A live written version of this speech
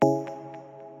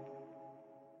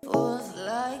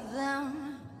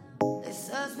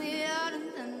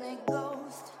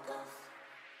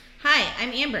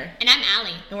I'm Amber. And I'm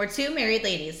Allie. And we're two married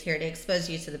ladies here to expose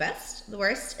you to the best, the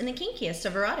worst, and the kinkiest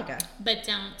of erotica. But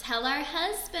don't tell our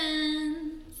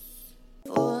husbands.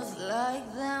 Fools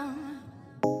like them,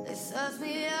 they suss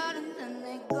me out and then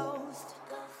they ghost.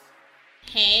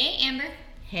 Hey, Amber.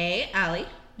 Hey, Allie.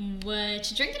 What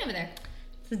you drinking over there?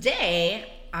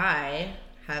 Today, I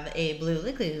have a Blue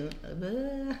Lagoon.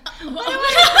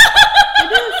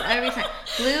 It is every time.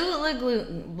 Blue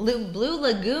Lagoon. Blue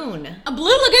Lagoon. A Blue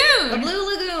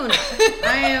Lagoon.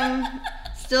 I am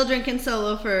still drinking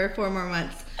solo for 4 more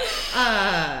months. 3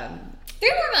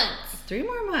 more months. 3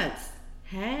 more months.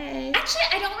 Hey. Actually,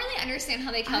 I don't really understand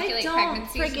how they calculate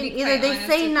pregnancies. I don't freaking either. They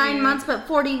say 9 months, but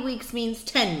 40 weeks means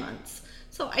 10 months.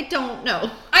 So I don't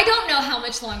know. I don't know how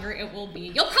much longer it will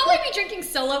be. You'll probably be drinking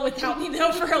solo without me,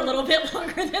 though, for a little bit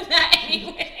longer than that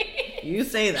anyway. You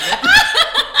say that.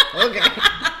 Okay.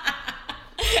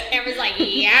 Amber's like,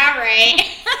 yeah, right.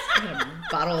 I had a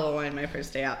bottle of wine my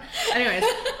first day out. Anyways,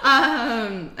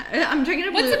 I'm drinking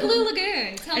a blue... What's a Blue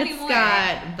Lagoon? Tell me more. It's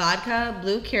got vodka,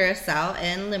 blue curacao,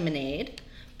 and lemonade.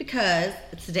 Because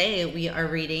today we are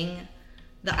reading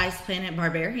The Planet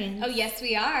Barbarians. Oh, yes,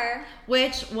 we are.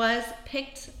 Which was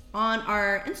picked on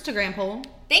our Instagram poll.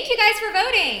 Thank you guys for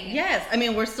voting. Yes. I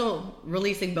mean, we're still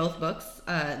releasing both books.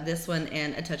 This one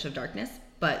and A Touch of Darkness.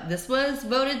 But this was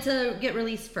voted to get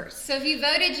released first. So if you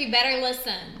voted, you better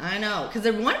listen. I know. Because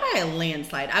they're won by a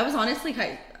landslide. I was honestly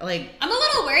I'm a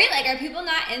little worried. Like, are people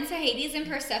not into Hades and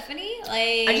Persephone?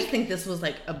 Like, I just think this was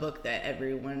like a book that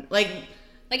everyone... Like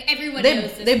everyone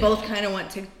knows this. They both kind of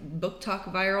went to book talk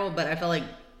viral, but I felt like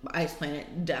Ice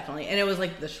Planet definitely, and it was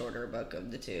like the shorter book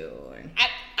of the two.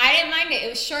 I didn't mind it. It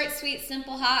was short, sweet,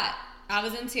 simple, hot. I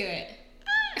was into it.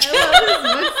 I love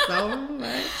this book so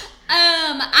much.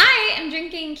 I am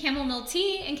drinking chamomile milk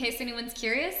tea, in case anyone's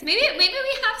curious. Maybe we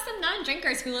have some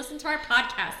non-drinkers who listen to our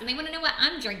podcast and they want to know what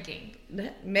I'm drinking.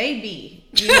 Maybe.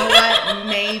 You know what?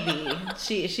 Maybe.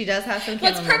 She does have some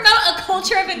chamomile. Let's promote a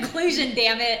culture of inclusion,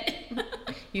 damn it.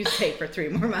 You stay for 3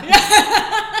 more months.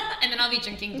 And then I'll be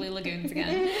drinking Blue Lagoons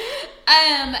again.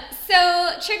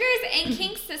 So triggers and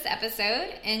kinks this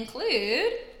episode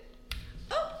include...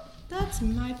 Oh, that's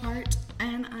my part.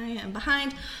 And I am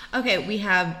behind. Okay, we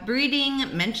have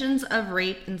breeding, mentions of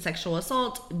rape and sexual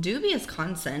assault, dubious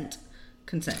consent.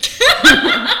 It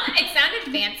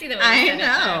sounded fancy the way you said it.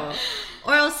 I know.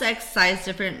 Oral sex, size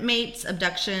different mates,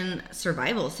 abduction,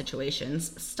 survival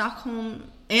situations, Stockholm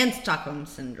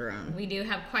syndrome. We do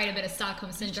have quite a bit of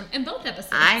Stockholm syndrome in both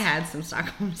episodes. I had some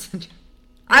Stockholm syndrome.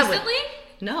 Recently?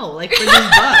 No, like for these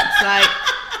books.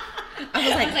 I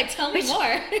was like, tell me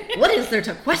more. What is there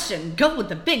to question? Go with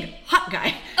the big hot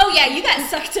guy. Oh yeah, you got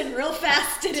sucked in real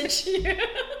fast, didn't you?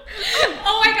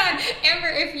 Oh my god, Amber,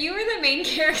 if you were the main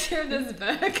character of this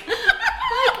book.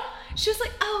 She was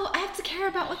like, oh, I have to care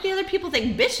about what the other people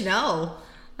think. Bitch, no.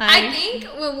 I think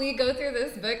when we go through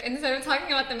this book, instead of talking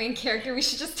about the main character, we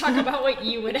should just talk about what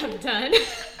you would have done.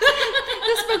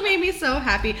 This book made me so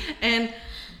happy. And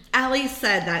Allie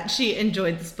said that she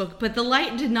enjoyed this book, but the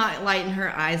light did not light in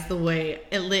her eyes the way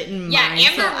it lit in mine. Yeah,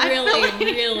 Amber so really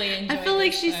enjoyed it. I feel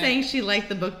like she's saying she liked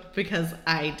the book because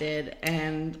I did,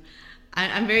 and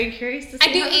I'm very curious to see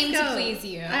I do how this aim goes. to please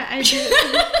you. I do.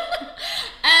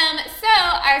 So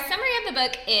our summary of the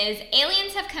book is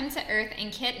aliens have come to Earth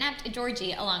and kidnapped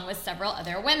Georgie along with several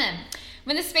other women.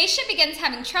 When the spaceship begins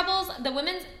having troubles, the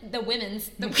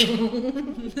women's.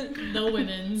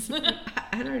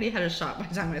 I had already had a shot by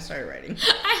the time I started writing.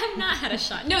 I have not had a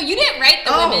shot. No, you didn't write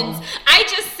the women's. I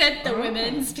just said the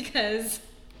women's because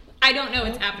I don't know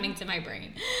what's happening to my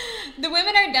brain. The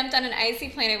women are dumped on an icy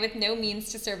planet with no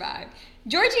means to survive.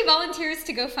 Georgie volunteers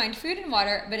to go find food and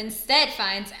water, but instead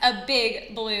finds a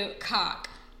big blue cock.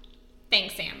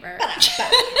 Thanks, Amber.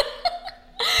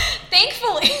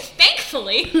 Thankfully,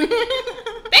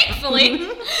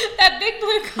 that big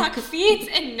blue cock feeds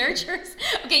and nurtures.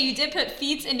 Okay, you did put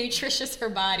feeds and nutritious her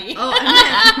body. Oh,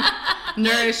 I meant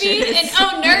nourishes.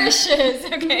 Nourishes.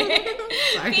 Okay.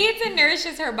 Sorry. Feeds and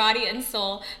nourishes her body and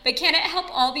soul, but can it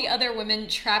help all the other women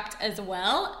trapped as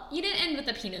well? You didn't end with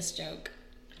a penis joke.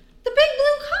 The big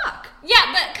blue cock.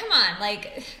 Yeah, but come on,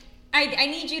 like, I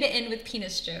need you to end with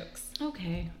penis jokes.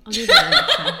 Okay, I'll do better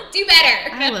next time. Do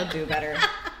better. I will do better.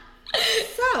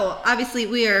 So, obviously,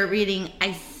 we are reading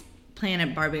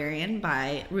Planet Barbarian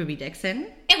by Ruby Dixon.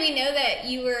 And we know that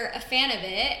you were a fan of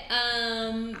it.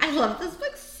 I love this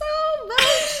book so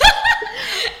much.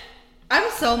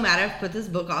 I'm so mad I've put this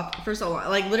book off for so long.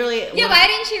 Like, literally. Yeah, why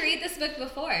didn't you read this book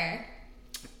before?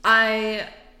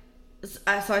 So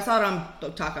I saw it on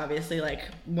Book Talk, obviously. Like,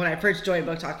 when I first joined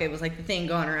Book Talk, it was like the thing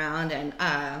going around. And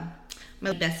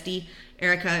my bestie,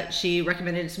 Erica, she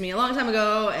recommended it to me a long time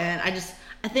ago, and I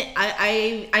think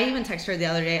I even texted her the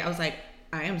other day. I was like,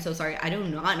 I am so sorry. I do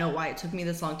not know why it took me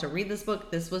this long to read this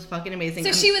book. This was fucking amazing.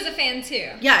 So she was a fan too.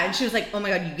 Yeah, and she was like, oh my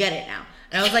God, you get it now.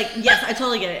 And I was like, yes, I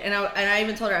totally get it. And I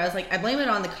even told her, I was like, I blame it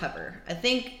on the cover. I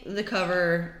think the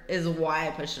cover is why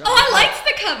I pushed it on. Oh, I liked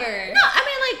the cover. No, I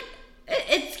mean, like,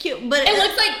 it's cute, but it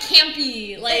looks like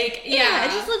campy. Like, yeah.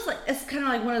 It just looks like, it's kind of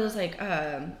like one of those, like,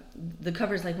 the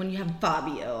covers, like when you have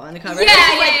Fabio on the cover.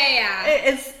 Yeah.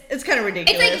 It's kind of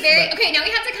ridiculous. It's like very, okay, now we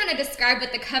have to kind of describe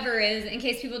what the cover is in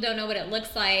case people don't know what it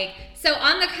looks like. So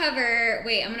on the cover,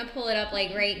 wait, I'm going to pull it up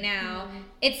like right now.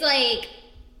 It's like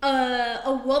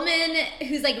a woman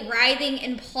who's like writhing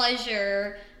in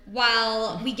pleasure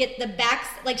while we get the backs,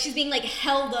 like she's being like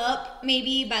held up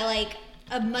maybe by like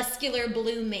a muscular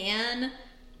blue man.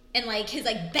 And, like, his,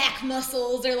 like, back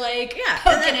muscles are, like,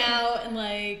 poking out and,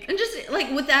 like... And just, like,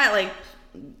 with that, like,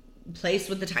 placed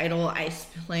with the title, Ice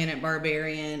Planet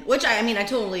Barbarian, which, I mean, I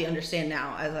totally understand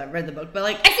now as I've read the book, but,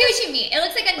 like... I see what you mean. It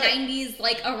looks like a 90s,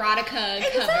 like, erotica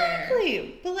cover.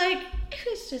 Exactly. But, like, it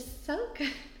was just so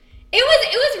good. It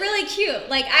was really cute.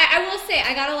 Like, I will say,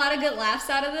 I got a lot of good laughs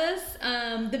out of this.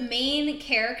 The main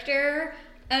character,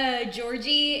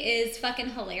 Georgie, is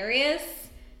fucking hilarious.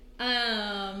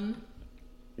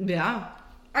 Yeah.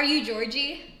 Are you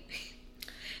Georgie?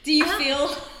 Do you feel?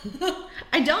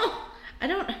 I don't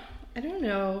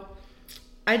know.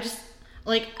 I just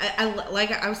like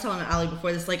I was telling Allie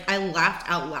before this, like I laughed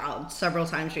out loud several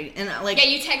times reading, and like yeah,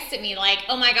 you texted me like,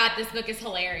 oh my God, this book is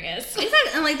hilarious.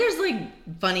 Exactly, and like there's like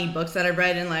funny books that I've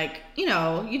read, and like you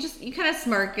know you kind of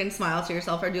smirk and smile to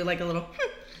yourself or do like a little,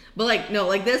 but like no,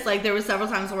 like this, like there was several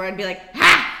times where I'd be like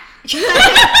ha. You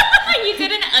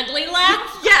did an ugly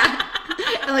laugh? Yeah.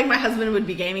 And like my husband would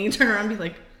be gaming and turn around and be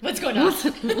like, what's going on?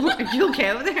 Are you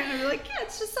okay over there? And I'd be like, yeah,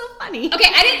 it's just so funny.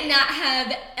 Okay, I did not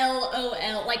have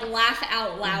LOL, like laugh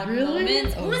out loud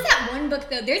moments. What was that one book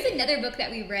though? There's another book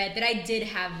that we read that I did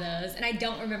have those, and I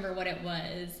don't remember what it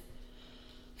was.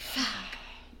 Fuck.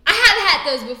 I have had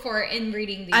those before in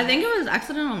reading these. I think it was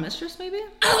Accidental Mistress, maybe?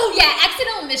 Oh yeah,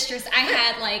 Accidental Mistress. I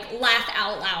had like laugh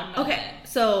out loud moments. Okay,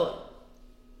 so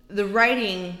the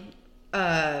writing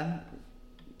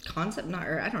concept,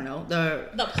 I don't know,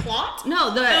 the plot.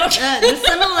 No, the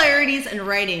similarities in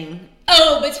writing.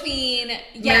 Oh, between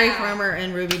Mary Farmer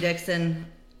and Ruby Dixon,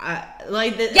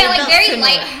 like very similar.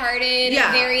 Lighthearted,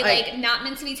 very like not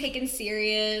meant to be taken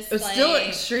serious. It was still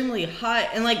extremely hot,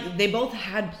 and like they both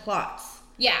had plots.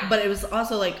 Yeah, but it was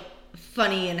also like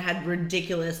funny and had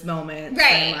ridiculous moments.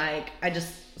 Right, and like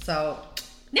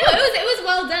No, it was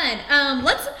well done.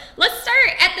 Let's start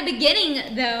at the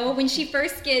beginning though, when she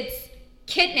first gets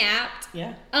kidnapped.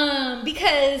 Yeah.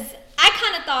 Because I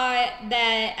kind of thought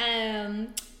that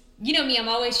you know me, I'm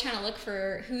always trying to look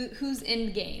for who's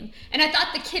in game, and I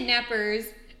thought the kidnappers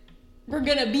were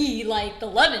gonna be like the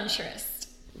love interest.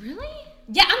 Really?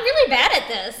 Yeah, I'm really bad at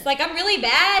this. Like, I'm really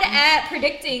bad at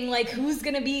predicting like who's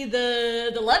gonna be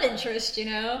the love interest. You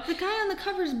know, the guy on the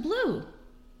cover's blue.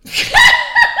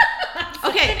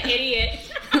 Okay, an idiot.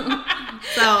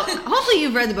 So hopefully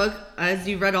you've read the book, as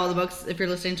you've read all the books if you're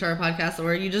listening to our podcast,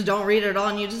 or you just don't read it at all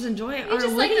and you just enjoy it. You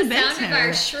just like the sound of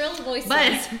our shrill voices.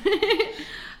 But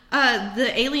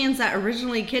the aliens that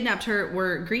originally kidnapped her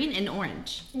were green and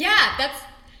orange. Yeah, that's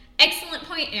excellent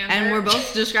point, Amber. And were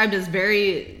both described as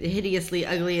very hideously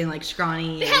ugly and like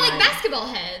scrawny. They had like basketball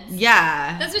heads.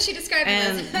 Yeah. That's what she described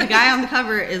them as. And the guy on the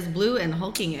cover is blue and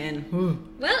hulking in.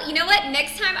 Well, you know what?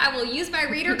 Next time I will use my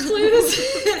reader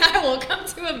clues and I will come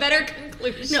to a better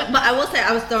conclusion. No, but I will say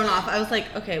I was thrown off. I was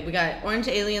like, okay, we got orange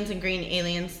aliens and green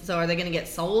aliens, so are they going to get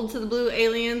sold to the blue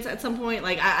aliens at some point?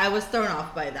 Like, I was thrown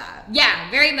off by that. Yeah,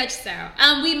 very much so.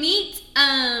 We meet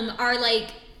our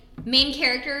like main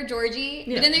character, Georgie,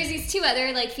 but then there's these two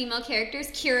other like female characters,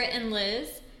 Kira and Liz,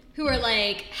 who are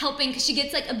like helping because she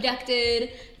gets like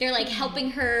abducted. They're like helping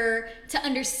her to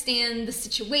understand the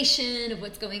situation of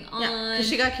what's going on. Yeah, because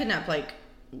she got kidnapped like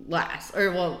last,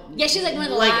 or yeah, she's like one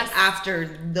of the like last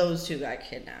after those two got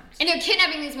kidnapped. And they're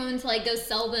kidnapping these women to like go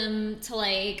sell them to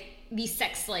like be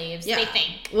sex slaves. Yeah. They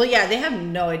think. Well, yeah, they have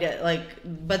no idea. Like,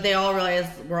 but they all realize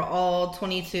we're all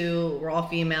 22. We're all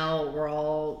female.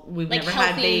 We've like never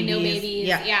healthy, had babies. No babies.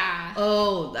 Yeah.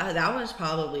 Oh, that was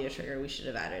probably a trigger we should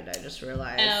have added. I just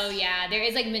realized. Oh yeah, there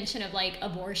is like mention of like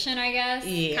abortion, I guess.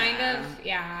 Yeah. Kind of.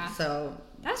 Yeah. So.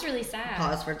 That's really sad.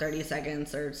 Pause for 30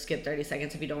 seconds or skip 30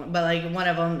 seconds if you don't. But like one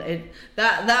of them,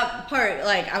 that part,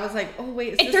 like I was like, oh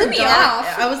wait, it threw me off.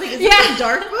 I was like, is this a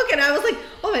dark book? And I was like,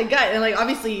 oh my god. And like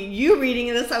obviously you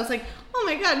reading this, I was like, oh oh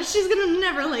my god, she's gonna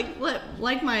never like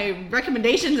my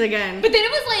recommendations again. But then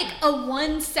it was like a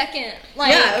 1 second,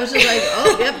 like yeah, it was just like,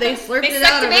 oh yep, they slurped it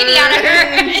out of her. Baby out of her.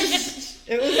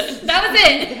 That was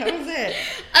it.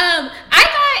 I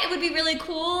thought it would be really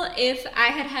cool if I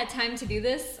had time to do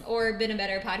this or been a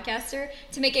better podcaster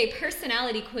to make a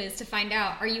personality quiz to find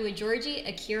out, are you a Georgie,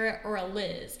 a Kira, or a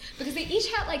Liz? Because they each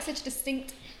have like such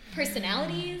distinct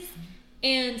personalities,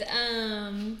 and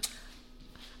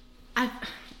I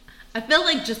feel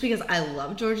like just because I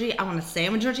love Georgie, I want to say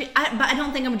I'm a Georgie, but I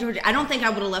don't think I'm a Georgie. I don't think I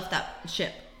would have left that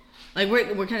ship. Like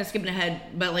we're kind of skipping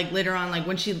ahead, but like later on, like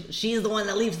when she's the one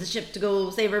that leaves the ship to go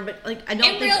save her, but like I don't.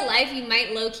 In think... real life, you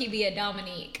might low key be a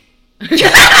Dominique. Sorry.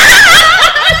 Okay,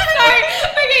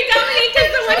 Dominique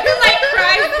is the one who like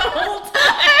cries the whole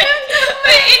time.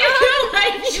 But in real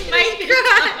life, you might be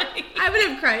Dominique. I would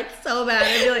have cried so bad.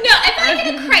 I'd be like, no, if I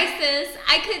had a crisis,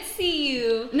 I could see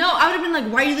you. No, I would have been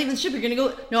like, why are you leaving the ship? You're gonna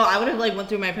go. No, I would have like went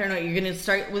through my paranoia. You're gonna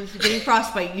start with getting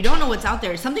frostbite. You don't know what's out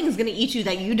there. Something is gonna eat you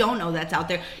that you don't know that's out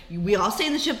there. We all stay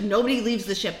in the ship. Nobody leaves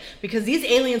the ship because these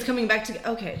aliens coming back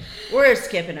to. Okay, we're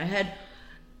skipping ahead.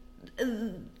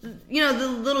 You know, the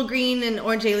little green and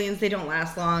orange aliens, they don't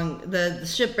last long. The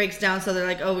ship breaks down, so they're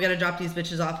like, oh, we gotta drop these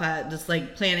bitches off at this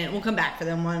like planet. We'll come back for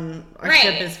them when our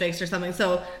ship is fixed or something.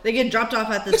 So they get dropped off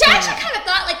at this Which planet. I actually kind of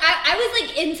thought, like, I was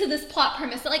like into this plot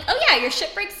premise that like, oh yeah, your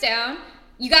ship breaks down,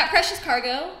 you got precious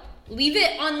cargo, leave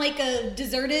it on like a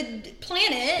deserted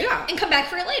planet, and come back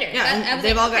for it later. Yeah, and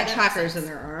they've all got trackers in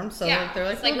their arms, so like, they're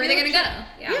like, where are they gonna go?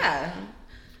 Yeah.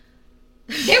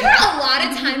 There were a lot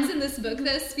of times in this book,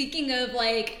 though, speaking of,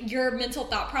 like, your mental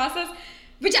thought process,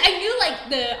 which I knew, like,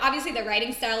 obviously the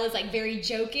writing style is, like, very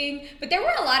joking, but there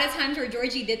were a lot of times where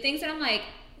Georgie did things, and I'm like,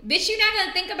 bitch, you're not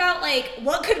gonna think about, like,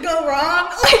 what could go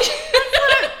wrong? Like,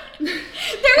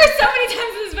 there were so many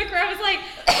times in this book where I was like,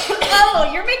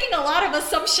 oh, you're making a lot of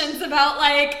assumptions about,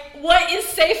 like, what is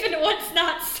safe and what's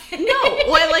not safe. No,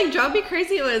 what like drove me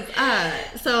crazy was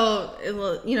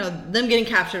you know, them getting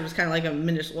captured was kind of like a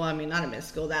minuscule. Well, I mean, not a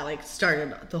minuscule that like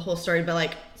started the whole story, but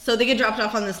like so they get dropped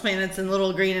off on this planet, and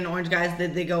little green and orange guys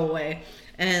they go away,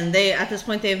 and they at this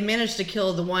point they've managed to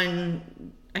kill the one.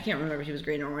 I can't remember if he was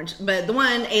green or orange, but the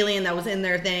one alien that was in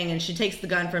their thing, and she takes the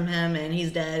gun from him, and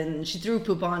he's dead, and she threw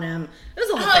poop on him. It was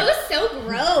a whole thing. It was so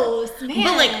gross, man.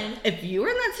 But like, if you were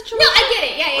in that situation, no, I get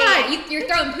it. Yeah. You're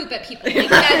throwing poop at people. Like, you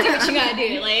gotta do what you gotta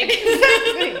do. Like,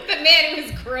 exactly. But man, it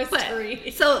was gross to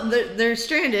read. So they're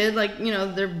stranded, like you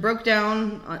know, they're broke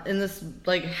down in this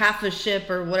like half a ship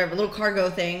or whatever little cargo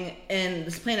thing, in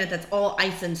this planet that's all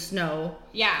ice and snow.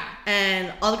 Yeah.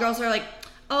 And all the girls are like,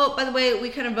 oh, by the way, we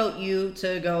kind of vote you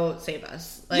to go save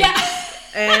us. Like, yeah.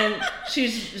 And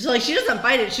she's like, she doesn't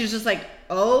fight it. She's just like,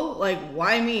 oh, like,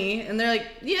 why me? And they're like,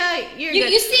 yeah, you're good.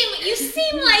 You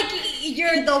seem like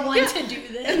you're the one to do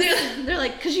this. And they're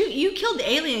like, because you killed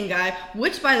the alien guy,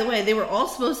 which, by the way, they were all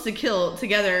supposed to kill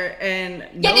together. And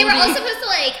yeah, they were all supposed to,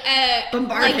 like,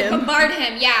 bombard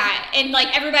him. Yeah. And,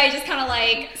 like, everybody just kind of,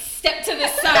 like, step to the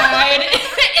side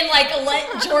and like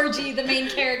let Georgie, the main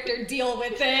character, deal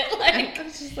with it. Like, I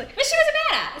was just like, but she was a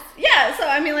badass. Yeah, so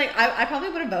I mean, like, I probably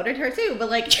would have voted her too,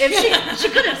 but like, if she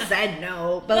could have said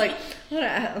no, but like,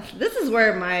 this is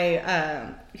where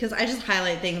my because I just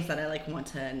highlight things that I like want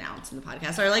to announce in the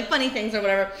podcast or like funny things or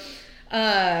whatever.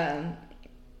 Why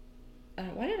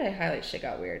did I highlight shit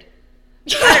got weird?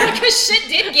 Because shit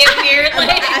did get weird.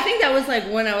 Like, I think that was like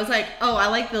when I was like, oh, I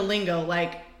like the lingo,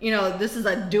 like. You know, this is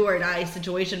a do or die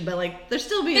situation, but like they're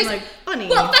still being like funny.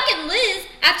 Well, fucking Liz,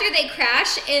 after they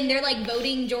crash and they're like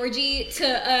voting Georgie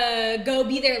to go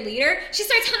be their leader, she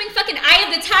starts humming fucking Eye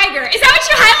of the Tiger. Is that what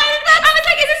you highlighted? I was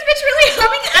like, is this bitch really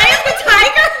humming Eye of the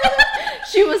Tiger?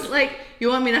 She was like, you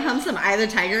want me to hum some Eye of the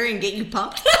Tiger and get you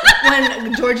pumped?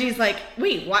 When Georgie's like,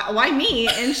 wait, why me?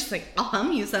 And she's like, I'll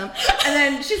hum you some. And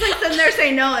then she's like sitting there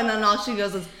saying no, and then all she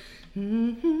goes is,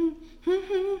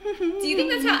 Do you think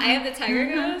that's how Eye of the Tiger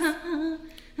goes?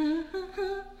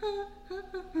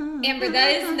 Amber,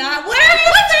 that is not. What are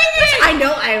you singing? I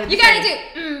know Eye of the Tiger. You gotta do.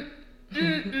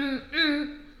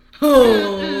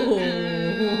 Oh.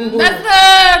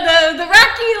 That's the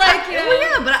Rocky, like. Well,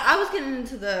 yeah, but I was getting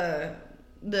into the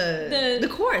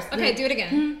chorus. Okay, do it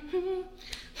again.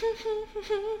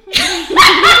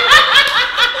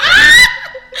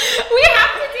 We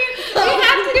have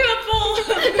to do a full.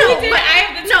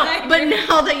 But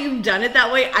now that you've done it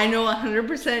that way, I know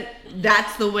 100%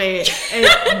 that's the way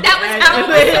that was how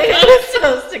it was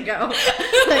supposed to go.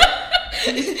 Like,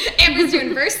 Amber's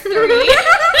doing verse 3.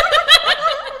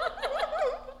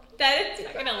 That is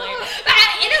fucking hilarious. But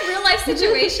in a real life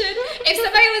situation, if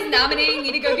somebody was nominating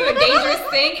me to go do a dangerous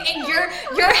thing and your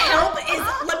help is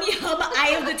let me hum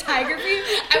Eye of the Tiger for you,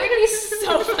 I would be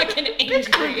so fucking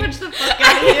angry. Punch the fuck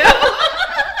out of you.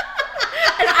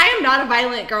 And I am not a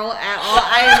violent girl at all.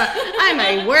 I'm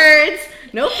a words,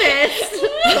 no fists.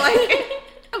 Like,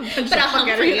 I'm punch the fuck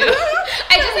out of you.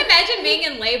 I just imagine being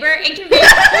in labor and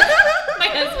my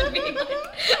husband being like,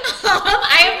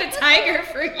 Eye of the Tiger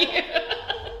for you.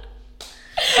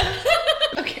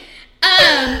 Okay.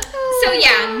 So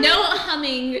yeah, no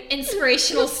humming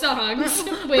inspirational songs.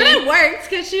 But it worked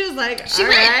because she was like, all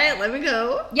right, let me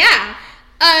go. Yeah.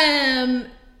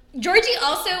 Georgie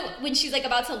also, when she's like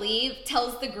about to leave,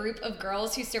 tells the group of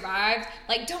girls who survived,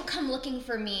 like, don't come looking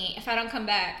for me if I don't come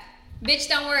back. Bitch,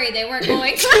 don't worry, they weren't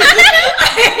going to. You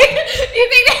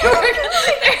think they were like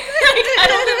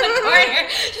huddled in the corner?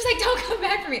 She's like, don't come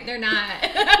back for me. They're not.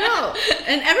 No.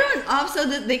 And everyone's off, so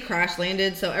that they crash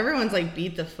landed, so everyone's like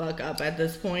beat the fuck up at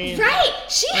this point. Right.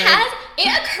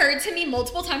 It occurred to me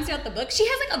multiple times throughout the book, she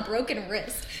has like a broken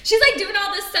wrist. She's like doing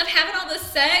all this stuff, having all this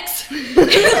sex.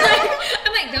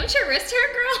 I'm like, don't your wrist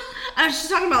hurt, girl? I was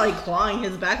just talking about like clawing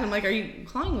his back. I'm like, are you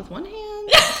clawing with one hand?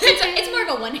 It's more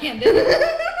of a one-handed.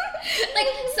 Like,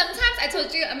 sometimes I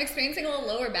told you I'm experiencing a little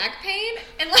lower back pain,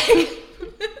 and like,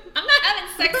 I'm not having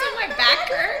sex with my back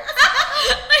hurts.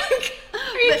 Like,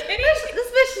 are you kidding?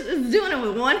 This bitch is doing it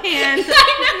with one hand.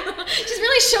 I know. She's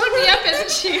really showing me up,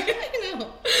 isn't she? I know.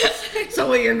 So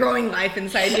what, you're growing life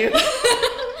inside you?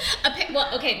 Well,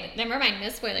 okay, never mind. No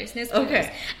spoilers. No spoilers.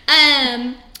 Okay.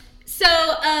 So,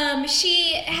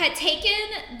 she had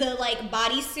taken the, like,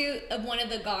 bodysuit of one of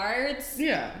the guards.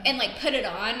 Yeah. And, like, put it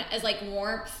on as, like,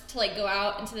 warmth to, like, go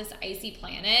out into this icy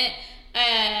planet.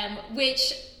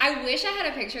 Which, I wish I had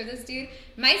a picture of this dude.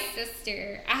 My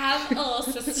sister, I have a little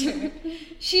sister.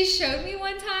 She showed me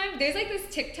one time, there's, like,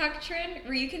 this TikTok trend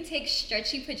where you can take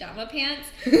stretchy pajama pants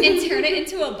and turn it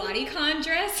into a bodycon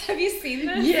dress. Have you seen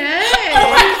this? Yes. Oh,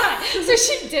 my God. So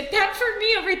she did that for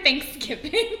me over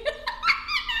Thanksgiving.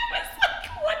 I was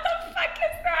like, what the fuck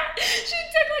is that? She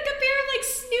took like a pair of like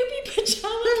Snoopy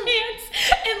pajama pants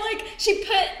and like she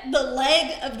put the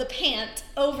leg of the pant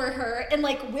over her and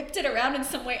like whipped it around in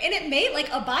some way and it made like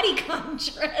a bodycon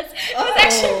dress. It was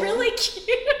actually really cute.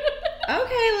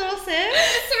 Okay, little sis.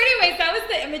 So anyways, that was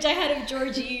the image I had of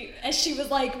Georgie as she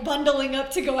was like bundling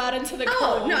up to go out into the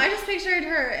cold. Oh, no, I just pictured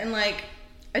her in like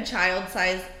a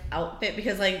child-sized outfit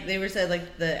because like they were said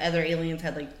like the other aliens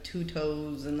had like 2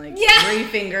 toes and like 3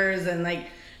 fingers and I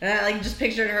like just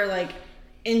pictured her like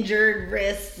injured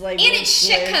wrists like and it's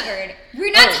shit covered.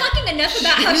 We're not talking enough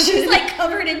about how she's like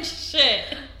covered in shit.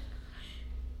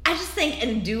 I just think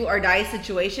in a do or die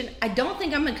situation, I don't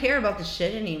think I'm gonna care about the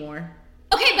shit anymore.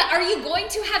 Okay, but are you going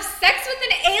to have sex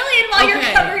with an alien while you're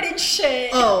covered in shit?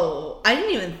 Oh, I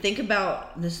didn't even think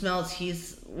about the smells.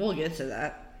 We'll get to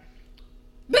that.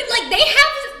 But, like, they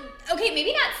have, okay,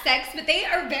 maybe not sex, but they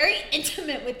are very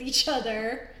intimate with each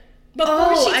other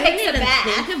before she takes a bath. I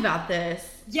didn't even think about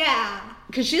this. Yeah.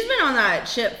 Because she's been on that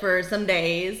ship for some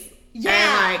days. Yeah.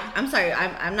 And, like, I'm sorry,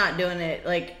 I'm not doing it.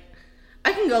 Like,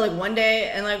 I can go, like, one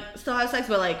day and, like, still have sex,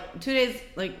 but, like, 2 days,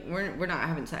 like, we're not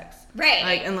having sex. Right.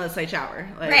 Like, unless I shower.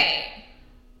 Like, right.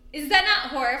 Is that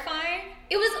not horrifying?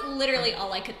 It was literally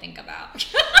all I could think about.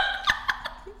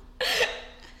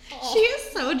 She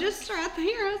is so distraught. The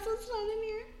hero's not in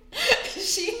here.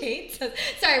 She hates us.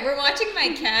 Sorry, we're watching my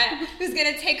cat who's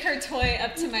gonna take her toy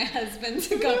up to my husband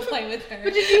to go play with her.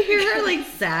 But did you hear her like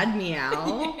sad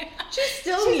meow? Yeah. She's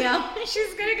still meow.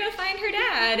 She's gonna go find her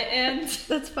dad and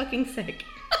that's fucking sick.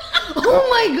 Oh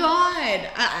my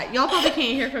god. Y'all probably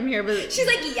can't hear from here, but she's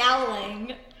like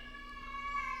yowling.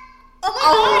 Oh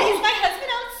my god, is my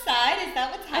husband outside? Is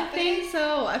that what's happening? I think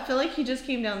so. I feel like he just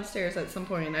came downstairs at some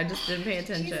point and I just didn't pay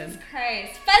attention. Jesus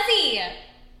Christ. Fuzzy!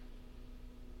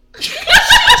 Shut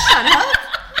up.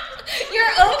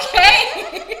 You're okay.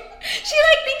 She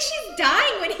like thinks she's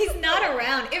dying when he's not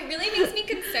around. It really makes me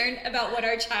concerned about what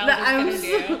our child is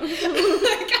going to do.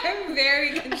 Like, I'm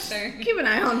very concerned. Keep an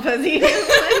eye on Fuzzy.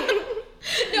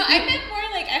 No, I meant more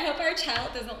like I hope our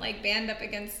child doesn't like band up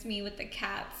against me with the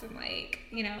cats and like,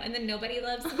 you know, and then nobody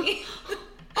loves me.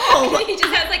 Oh. He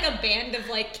just has like a band of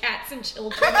like cats and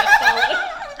children that follow.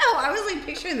 No, I was like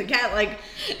picturing the cat like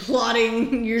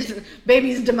plotting your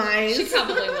baby's demise. She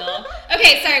probably will.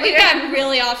 Okay, sorry, we got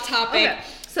really off topic. Okay.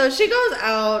 So she goes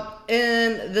out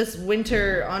in this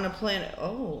winter on a planet.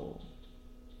 Oh.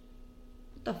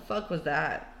 What the fuck was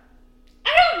that?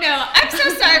 I don't know. I'm so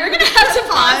sorry. We're going to have to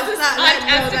pause this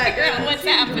podcast to figure out what's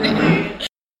happening.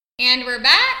 And we're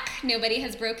back. Nobody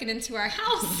has broken into our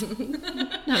house.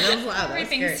 No, that was loud.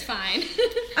 Everything's fine.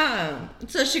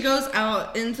 So she goes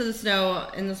out into the snow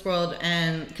in this world,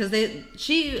 and because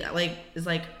she like is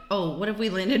like, oh, what if we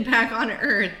landed back on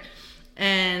Earth?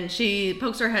 And she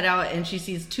pokes her head out, and she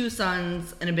sees 2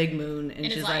 suns and a big moon,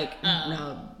 and she's like,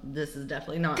 no, this is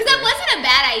definitely not. Because that wasn't a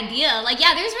bad idea. Like,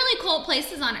 yeah, there's really cold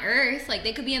places on Earth. Like,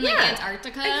 they could be in like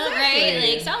Antarctica, right?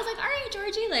 Like, so I was like, all right,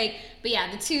 Georgie. Like, but yeah,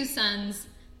 the 2 suns,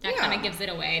 that kind of gives it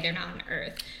away. They're not on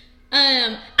Earth.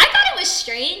 I thought it was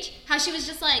strange how she was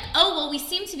just like, oh, well, we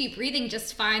seem to be breathing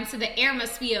just fine, so the air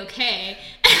must be okay.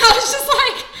 And I was just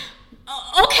like,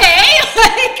 okay,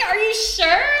 like, are you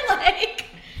sure? Like,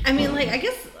 I mean, like, I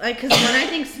guess, like, because when I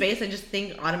think space, I just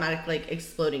think automatic, like,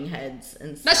 exploding heads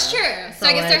and stuff. That's true. So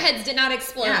I guess their heads did not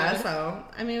explode. Yeah, so,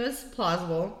 I mean, it was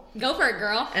plausible. Go for it,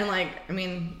 girl. And, like, I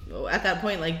mean, at that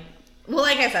point, like, well,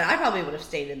 like I said, I probably would have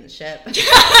stayed in the ship. But,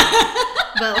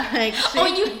 like... Oh,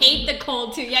 you hate the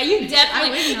cold, too. Yeah, you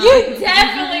definitely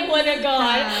would have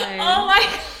gone. Oh, my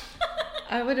God.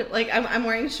 I would have, like, I'm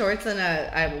wearing shorts and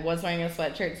I was wearing a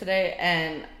sweatshirt today,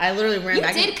 and I literally ran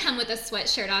back. You did come with a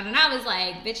sweatshirt on, and I was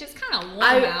like, bitch, it's kind of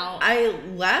warm out. I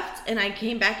left, and I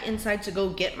came back inside to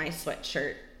go get my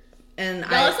sweatshirt. And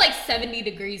it's like 70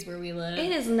 degrees where we live.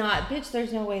 It is not. Bitch,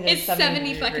 there's no way there's it's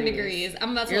 70 fucking degrees.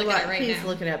 I'm about to look at it right now. Please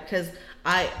look it up, because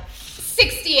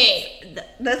 68.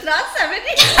 That's not 70.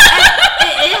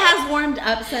 it has warmed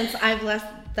up since I've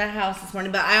left the house this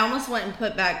morning, but I almost went and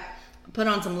put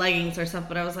on some leggings or stuff,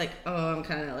 but I was like, oh, I'm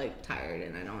kind of like tired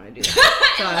and I don't want to do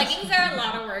that. So leggings are a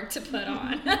lot of work to put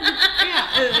on.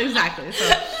 Yeah, exactly. So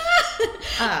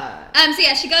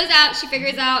yeah, she goes out, she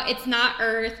figures out it's not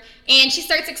Earth, and she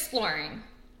starts exploring.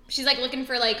 She's like looking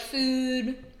for like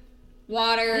food,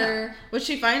 water. Yeah. Well,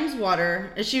 she finds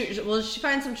water. She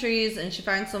finds some trees and she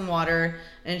finds some water,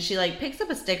 and she like picks up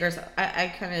a stick or something.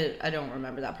 I don't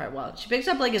remember that part well. She picks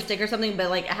up like a stick or something, but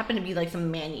like it happened to be like some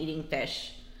man-eating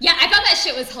fish. Yeah, I thought that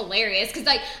shit was hilarious because,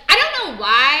 like, I don't know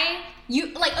why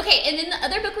you, like, okay, and in the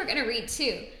other book we're going to read,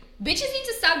 too, bitches need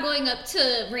to stop going up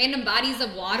to random bodies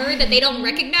of water that they don't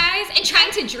recognize and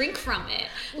trying to drink from it.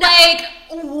 Like,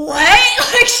 what?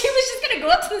 Like, she was just going to go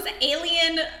up to this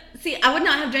alien. See, I would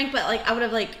not have drank, but, like, I would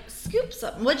have, like, scooped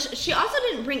some, which she also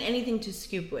didn't bring anything to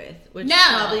scoop with, which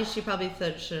she probably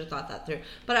should have thought that through.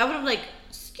 But I would have, like,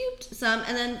 scooped some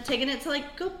and then taken it to,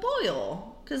 like, go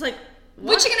boil. Because, like,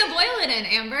 what you gonna boil it in,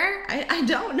 Amber? I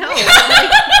don't know.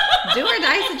 Like, do or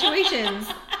die situations.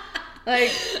 Like,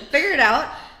 figure it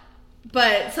out.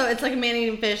 But, so it's like a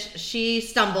man-eating fish. She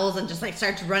stumbles and just, like,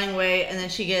 starts running away, and then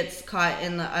she gets caught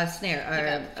in a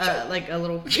snare. Like a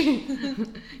little...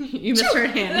 you missed her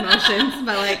hand motions.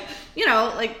 But, like, you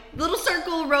know, like, little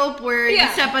circle rope where you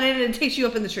step on it and it takes you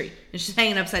up in the tree. And she's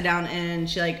hanging upside down, and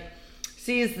she, like,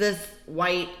 sees this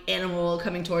white animal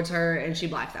coming towards her, and she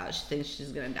blacks out. She thinks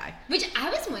she's gonna die. Which I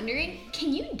was wondering,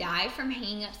 can you die from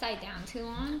hanging upside down too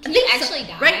long? Can you actually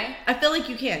die? Right? I feel like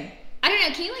you can. I don't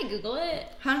know. Can you like Google it?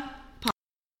 Huh?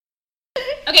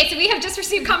 Okay, so we have just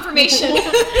received confirmation.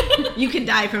 You can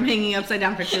die from hanging upside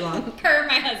down for too long. Per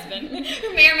my husband,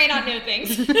 who may or may not know things.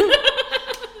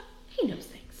 He knows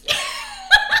things.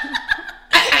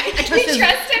 I trust him to know.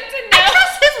 I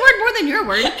trust his word more than your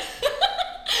word.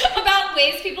 About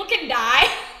ways people can die.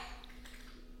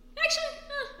 Actually,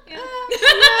 fair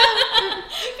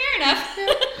enough.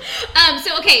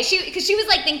 So okay, because she was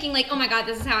like thinking like, oh my god,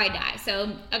 this is how I die.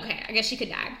 So okay, I guess she could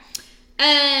die.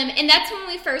 And that's when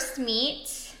we first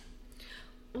meet.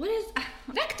 What is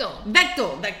Vectel?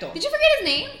 Vectel. Did you forget his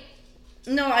name?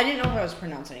 No, I didn't know if I was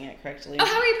pronouncing it correctly. Oh,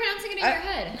 how are you pronouncing it in your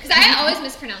head? Because I always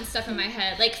mispronounce stuff in my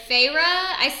head. Like Feyre,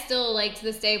 I still like to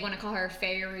this day want to call her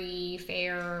Fairy,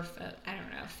 Fair. I don't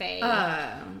know, Faye.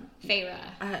 Feyre.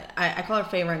 I call her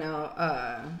Feyre now.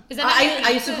 Is that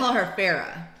I used to call her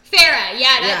Farah. Farah,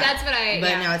 that's what I. But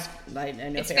now I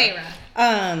know it's Feyre.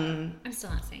 I'm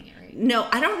still not saying it right. No,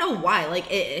 I don't know why. Like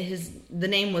the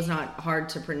name was not hard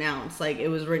to pronounce. Like it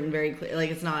was written very clear.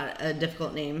 Like it's not a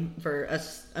difficult name for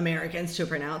us Americans to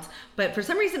pronounce. But for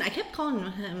some reason, I kept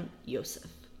calling him Yosef.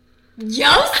 Yosef?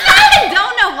 I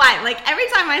don't know why. Like every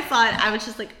time I saw it, I was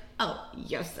just like, oh,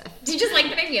 Yosef. Do you just like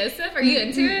the name Yosef? Are you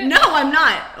into it? No, I'm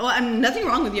not. Well, I'm nothing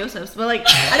wrong with Yosefs, but like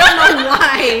I don't know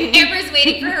why. Amber's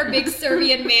waiting for her big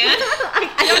Serbian man.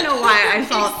 I don't know why I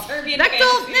saw Serbian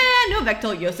Vectel. No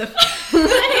Vectel, Yosef.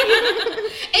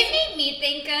 It made me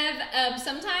think of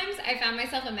sometimes I found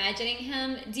myself imagining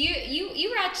him. Do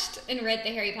you watched and read the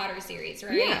Harry Potter series,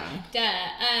 right?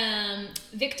 Yeah.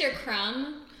 Victor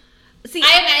Crumb. See,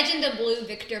 I imagined the blue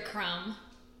Victor Crumb.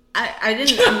 I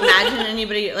didn't imagine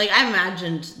anybody, like, I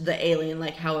imagined the alien,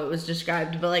 like, how it was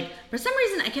described, but, like, for some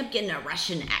reason, I kept getting a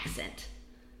Russian accent.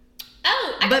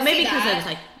 Oh, but maybe because I was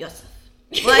like, Yosef.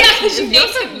 Like, yeah, she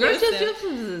makes him Joseph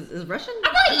is Russian?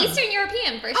 I'm probably Eastern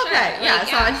European for sure. Okay, Like, yeah,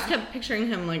 so I just kept picturing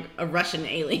him like a Russian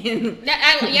alien.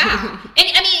 Yeah. And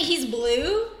I mean, he's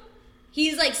blue.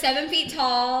 He's like 7 feet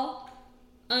tall.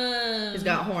 He's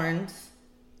got horns.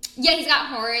 Yeah, he's got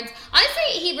horns.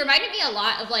 Honestly, he reminded me a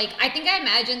lot of like, I think I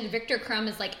imagined Victor Crumb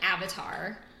as like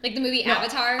Avatar. Like the movie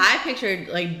Avatar. I pictured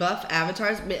like buff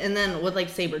avatars, and then with like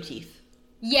saber teeth.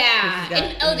 Yeah.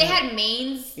 And they had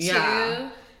manes too. Yeah.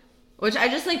 Which I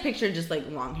just like pictured just like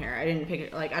long hair. I didn't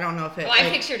picture like I don't know if it. Oh, I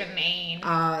pictured a mane.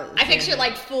 I pictured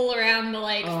like full around the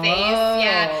like face.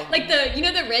 Yeah, like the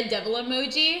the red devil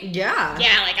emoji. Yeah.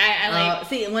 Yeah, like I like.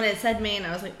 See, when it said mane,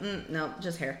 I was like, no,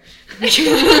 just hair. Like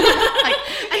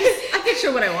I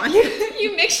picture what I want.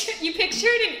 You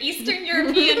pictured an Eastern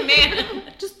European man.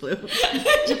 Just blue.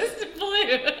 Just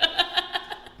blue.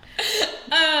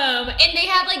 And they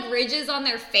have like ridges on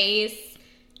their face.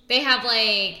 They have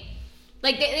like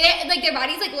they like their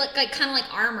bodies like look like kind of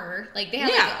like armor. Like they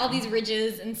have like all these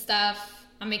ridges and stuff.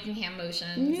 I'm making hand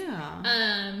motions.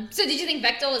 Yeah. So did you think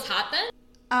Bechtel was hot then?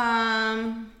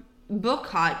 Book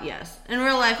hot, yes. In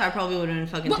real life, I probably would have been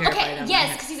fucking terrified of him.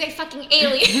 Yes, because he's a fucking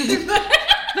alien.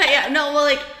 But yeah, no, well,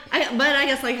 I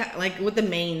guess like with the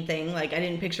mane thing, like I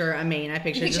didn't picture a mane. I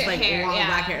pictured just like hair, long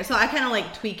black hair. So I kind of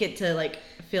like tweak it to like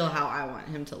feel how I want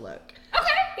him to look. Okay,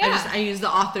 yeah. I use the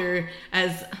author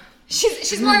as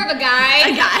she's more of a guy.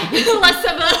 A guy. Less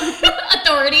of a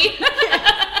authority.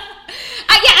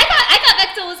 I thought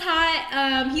Bechtel was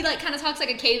hot. He like kind of talks like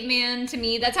a caveman to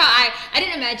me. That's how I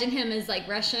didn't imagine him as like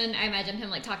Russian. I imagined him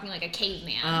like talking like a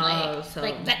caveman.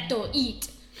 Like Bechtel eat.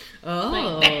 Oh.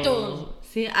 Like Bechtel.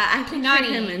 See, I pictured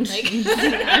him I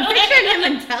pictured him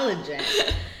intelligent.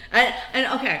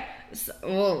 And okay, so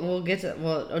we'll get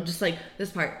to just like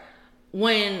this part.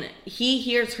 When he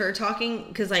hears her talking,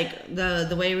 because like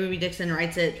the way Ruby Dixon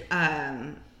writes it,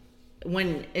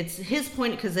 when it's his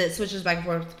point, because it switches back and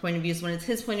forth with point of view. So when it's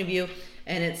his point of view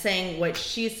and it's saying what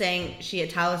she's saying, she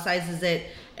italicizes it,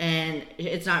 and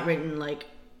it's not written like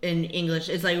in English.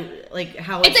 It's like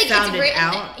how it's sounded written,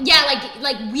 out. Yeah,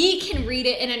 like we can read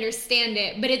it and understand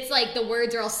it, but it's like the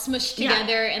words are all smushed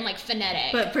together and like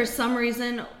phonetic. But for some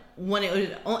reason, when it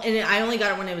was, and I only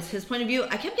got it when it was his point of view,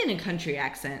 I kept getting a country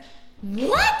accent.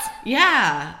 What?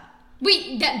 Yeah.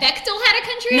 Wait, that Bechtel had a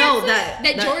country accent? No,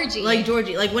 that Georgie. Like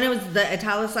Georgie. Like when it was the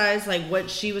italicized, like what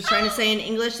she was trying to say in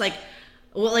English, like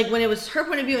when it was her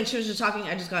point of view and she was just talking,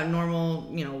 I just got a normal,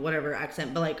 whatever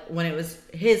accent. But like when it was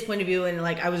his point of view and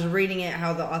like I was reading it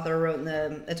how the author wrote in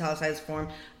the italicized form,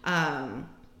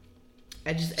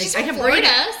 She's I from kept Florida,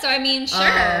 reading. so I mean, sure.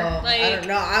 I don't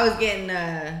know. I was getting.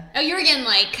 You were getting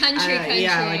like country.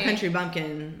 Yeah, like country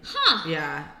bumpkin. Huh.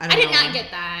 Yeah. I did not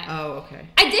get that. Oh, okay.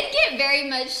 I did get very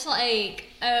much like,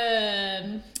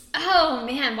 oh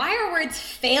man, why are words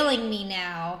failing me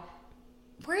now?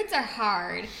 Words are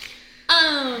hard.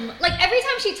 Like every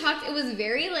time she talked, it was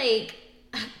very like,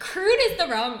 crude is the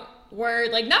wrong word,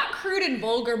 like not crude and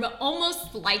vulgar, but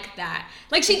almost like that.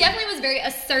 Like she definitely was very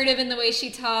assertive in the way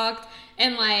she talked,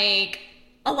 and like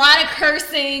a lot of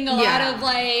cursing, a lot of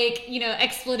like,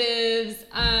 expletives.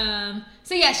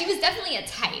 So yeah, she was definitely a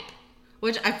type.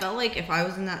 Which I felt like if I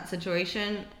was in that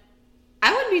situation,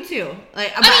 I would be too.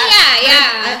 Like,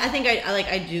 I I think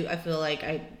I feel like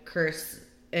I curse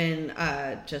in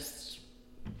just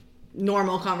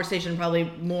normal conversation probably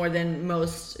more than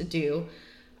most do.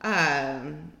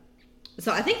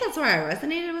 So I think that's where I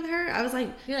resonated with her. I was like,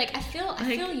 you're like, I feel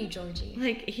you, Georgie.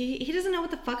 Like he doesn't know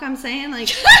what the fuck I'm saying. Like I'm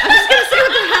just gonna say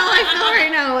what the hell I feel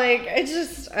right now. Like it's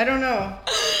just I don't know.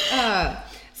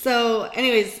 So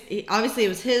anyways, obviously it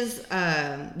was his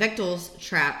Bechtel's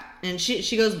trap, and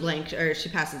she goes blank or she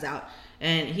passes out,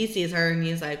 and he sees her and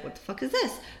he's like, what the fuck is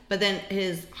this? But then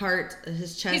his heart,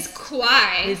 his chest, his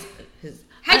quai. His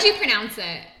how'd you pronounce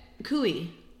it?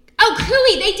 Cooey. Oh,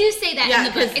 cooey. They do say that in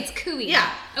the book. It's cooey.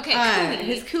 Yeah. Okay, cooey.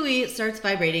 His cooey starts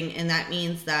vibrating, and that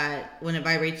means that when it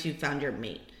vibrates, you found your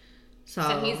mate. So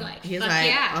he's like,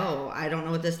 oh, I don't know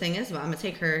what this thing is, but I'm going to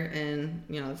take her, and,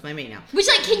 it's my mate now. Which,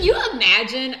 like, can you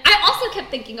imagine? I also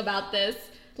kept thinking about this.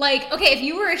 Like, okay, if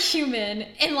you were a human,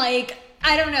 and, like,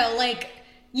 I don't know, like,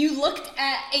 you looked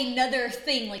at another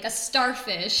thing, like a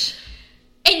starfish,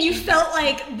 and you felt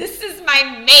like, this is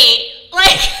my mate.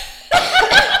 Like...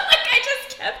 I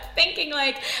just kept thinking,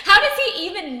 like, how does he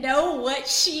even know what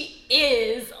she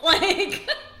is? Like,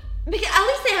 because at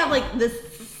least they have like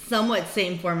this somewhat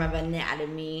same form of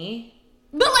anatomy.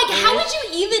 But, like, how would you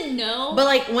even know? But,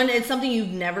 like, when it's something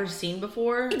you've never seen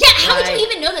before. Yeah, how would you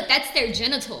even know that that's their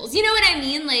genitals? You know what I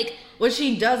mean? Like... Well,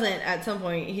 she doesn't at some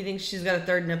point. He thinks she's got a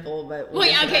third nipple, but... Well,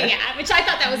 yeah, okay, yeah. Which I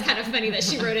thought that was kind of funny that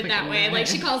she wrote it that way. Like,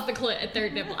 she calls the clit a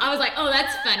third nipple. I was like, oh,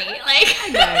 that's funny. Like...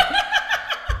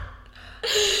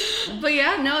 But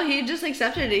yeah, no, he just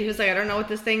accepted it. He was like, I don't know what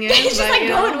this thing is. He's just, like,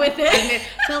 going with it.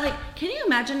 So, like, can you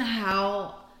imagine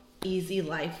how easy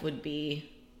life would be?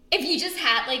 If you just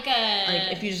had, like, a...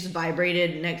 Like, if you just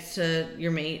vibrated next to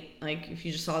your mate, like, if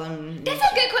you just saw them... That's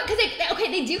a good question, because,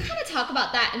 they do kind of talk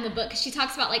about that in the book, because she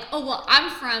talks about, like, oh, well,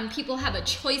 I'm from people have a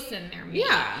choice in their mate.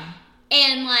 Yeah.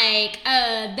 And, like,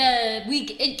 we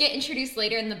get introduced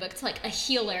later in the book to, like, a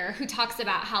healer who talks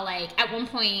about how, like, at one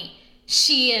point,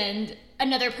 she and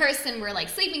another person were, like,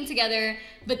 sleeping together,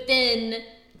 but then...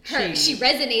 She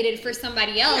resonated for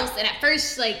somebody else, and at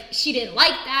first, like, she didn't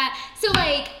like that. So,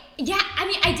 like... Yeah, I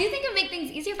mean, I do think it would make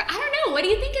things easier, but I don't know. What do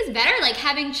you think is better, like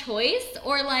having choice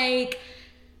or like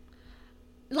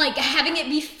having it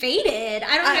be fated?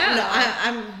 I don't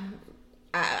know.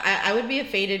 I would be a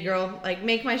fated girl. Like,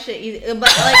 make my shit easy, but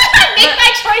like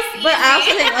my choice easy. But I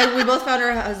also think like we both found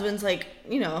our husbands like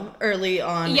early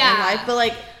on in life, but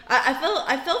like I feel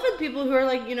for the people who are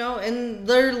like in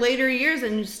their later years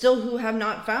and still who have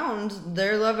not found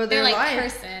their love of their life.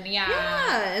 Person, yeah.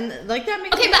 Yeah, and like that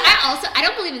makes okay, but I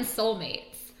don't believe in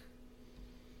soulmates.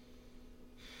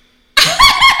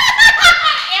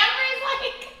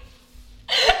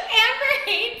 Amber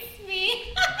hates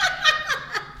me.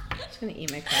 I'm just gonna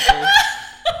eat my crackers.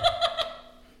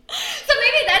 So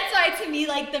maybe that's why to me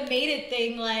like the mated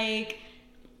thing like.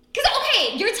 Because,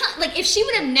 okay, you're like, if she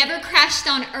would have never crashed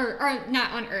on Earth, or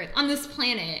not on Earth, on this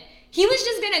planet, he was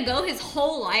just going to go his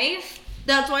whole life.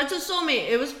 That's why it's a soulmate.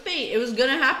 It was fate. It was going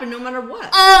to happen no matter what.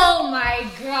 Oh, my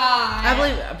God. I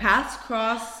believe paths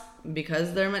cross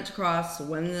because they're meant to cross,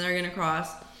 when they're going to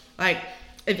cross. Like,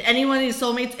 if any one of these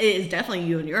soulmates, it is definitely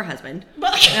you and your husband.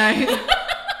 But I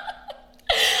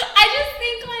just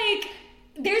think, like,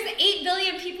 there's 8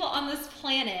 billion people on this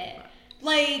planet.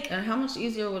 Like, and how much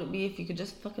easier would it be if you could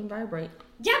just fucking vibrate?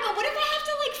 Yeah, but what if I have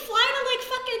to like fly to like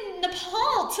fucking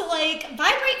Nepal to like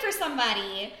vibrate for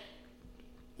somebody?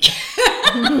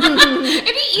 It'd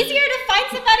be easier to find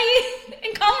somebody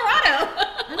in Colorado.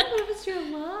 I don't know if it's your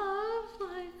love,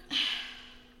 like.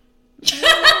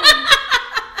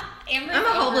 I'm a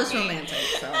hopeless romantic,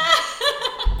 so.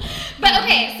 But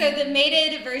okay, so the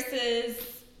mated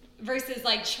versus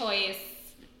like choice.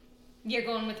 You're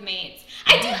going with mates.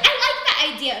 I like the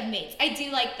idea of mates. I do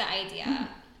like the idea.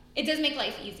 It does make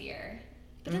life easier.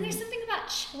 But then there's something about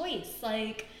choice.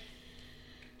 Like,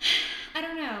 I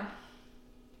don't know.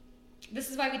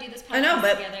 This is why we do this podcast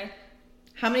together.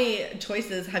 How many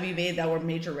choices have you made that were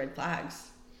major red flags?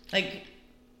 Like,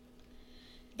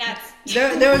 there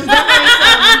was definitely some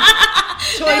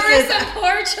choices. There were some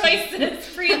poor choices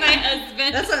free my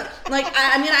husband. That's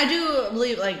I do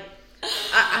believe like.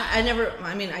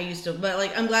 I used to, but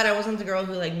like, I'm glad I wasn't the girl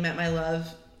who like met my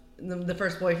love, the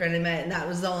first boyfriend I met, and that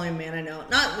was the only man I know.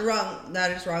 Not wrong,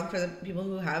 that is wrong for the people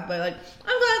who have, but like,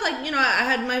 I'm glad like, I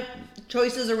had my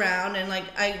choices around and like,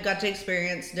 I got to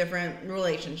experience different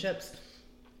relationships.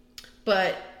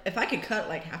 But if I could cut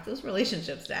like half those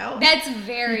relationships down. That's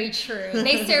very true.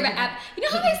 They serve at, you know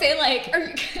how they say like,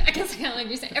 or I guess kind of like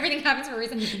you're saying, everything happens for a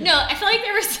reason. No, I feel like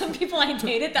there were some people I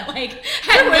dated that like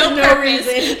had no purpose.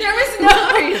 There was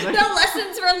no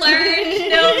lessons were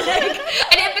learned. No, like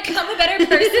I didn't become a better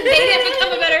person. They didn't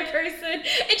become a better person.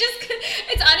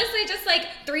 It's honestly just like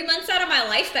 3 months out of my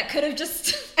life that could have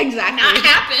just not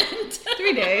happened.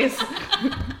 3 days.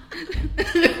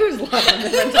 There was lots of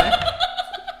different time.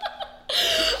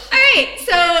 Alright,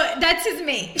 so that's his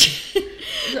mate.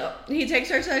 So he takes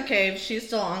her to a cave, she's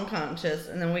still unconscious,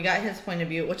 and then we got his point of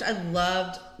view, which I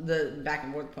loved the back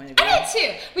and forth point of view. I did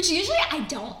too, which usually I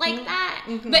don't like that,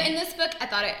 but in this book I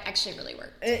thought it actually really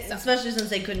worked. Especially since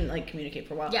they couldn't like communicate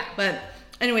for a while. Yeah. But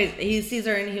anyways, he sees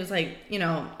her and he was like,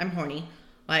 I'm horny.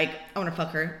 Like, I want to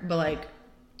fuck her, but like,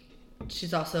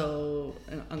 she's also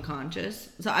unconscious.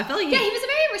 So I feel like he was a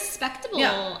very respectable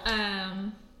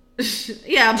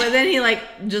yeah, but then he like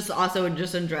just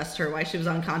undressed her while she was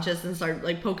unconscious and started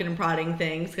like poking and prodding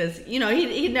things because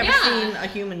he'd never seen a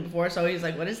human before, so he's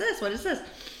like, what is this,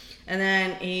 and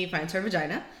then he finds her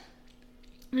vagina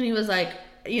and he was like,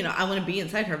 I want to be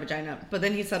inside her vagina, but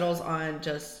then he settles on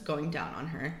just going down on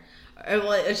her.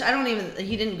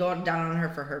 He didn't go down on her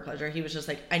for her pleasure. He was just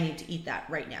like, I need to eat that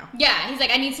right now. Yeah, he's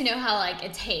like, I need to know how like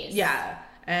it tastes. Yeah.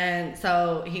 And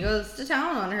so he goes to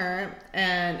town on her,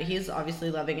 and he's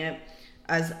obviously loving it,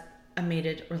 as a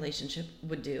mated relationship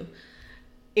would do.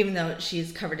 even though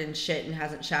she's covered in shit and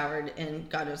hasn't showered in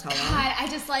God knows how long. God, I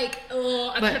just like,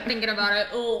 I kept thinking about it.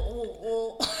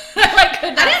 I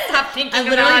could not stop thinking about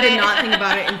it. I literally did not think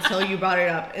about it until you brought it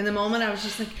up. In the moment, I was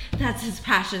just like, that's his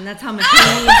passion. That's how much he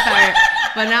needs her.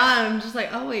 But now I'm just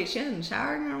like, oh wait, she hasn't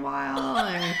showered in a while,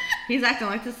 and he's acting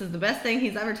like this is the best thing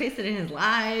he's ever tasted in his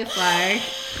life. Like,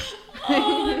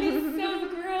 oh, it's so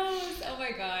gross. Oh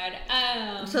my God.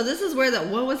 So this is where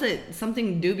what was it?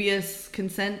 Something dubious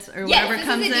consent or whatever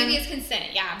comes in. Yes, this is a dubious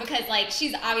consent. Yeah, because like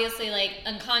she's obviously like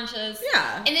unconscious.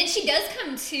 Yeah. And then she does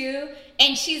come to,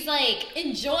 and she's like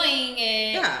enjoying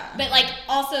it. Yeah. But like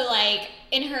also like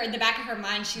in the back of her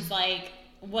mind, she's like,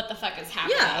 what the fuck is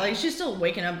happening? Yeah, like she's still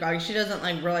waking up groggy. She doesn't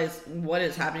like realize what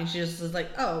is happening. She just is like,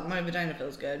 oh, my vagina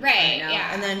feels good right now.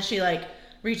 Yeah. And then she like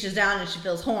reaches down and she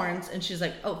feels horns and she's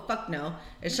like, oh fuck no.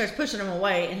 And starts pushing him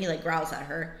away and he like growls at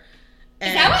her. And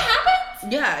is that what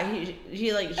happens? Yeah,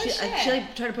 she like she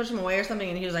like tried to push him away or something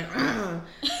and he was like, and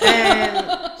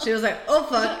she was like, oh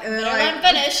fuck, and then like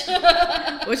finish.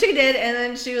 which he did, and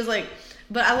then she was like,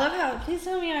 but I love how, please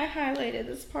tell me I highlighted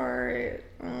this part.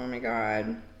 Oh my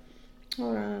God.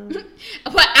 Hold on.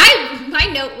 But my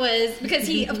note was, because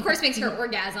he of course makes her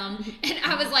orgasm, and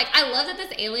I was like, I love that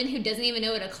this alien who doesn't even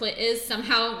know what a clit is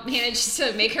somehow managed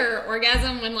to make her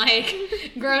orgasm when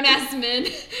like grown ass men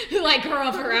who like grow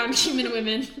up around human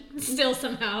women still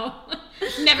somehow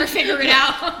never figure it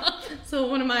out. So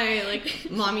one of my like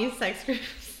mommy sex groups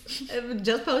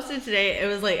just posted today. It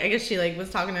was like, I guess she like was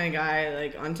talking to a guy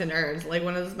like on Tinder, it's like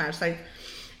one of those match sites,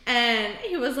 and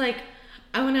he was like,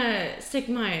 I want to stick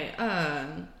my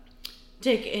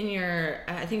dick in your,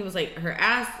 I think it was like her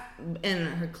ass and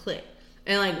her clit.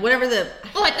 And like whatever the...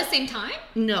 Oh, at the same time?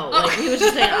 No. Like he was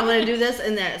just saying, I want to do this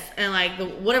and this. And like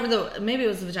maybe it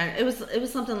was the vagina. It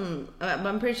was something,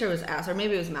 I'm pretty sure it was ass or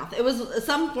maybe it was mouth. It was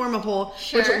some form of hole,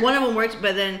 which one of them worked,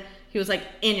 but then he was like,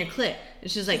 in your clit. And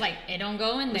she was like... it don't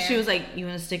go in there. She was like, you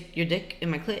want to stick your dick in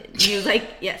my clit? And he was like,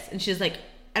 yes. And she was like,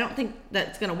 I don't think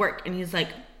that's going to work. And he's like,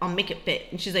 I'll make it fit.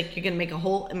 And she's like, you're going to make a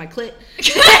hole in my clit?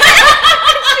 She was like,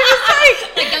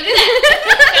 don't do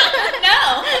that.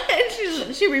 No.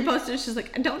 And she reposted, she's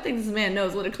like, I don't think this man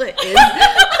knows what a clit is.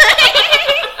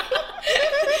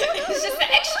 It's just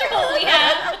the extra hole we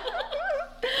have.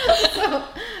 So,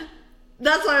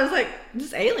 that's why I was like,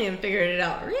 this alien figured it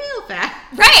out real fast.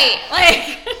 Right.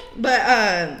 Like.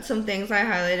 But some things I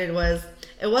highlighted was,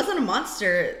 it wasn't a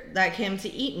monster that came to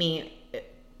eat me.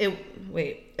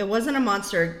 It wasn't a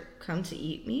monster come to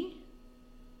eat me.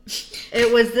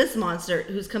 It was this monster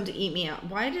who's come to eat me out.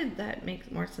 Why did that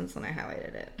make more sense when I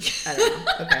highlighted it? I don't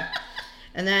know. Okay.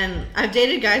 And then I've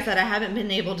dated guys that I haven't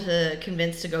been able to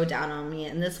convince to go down on me,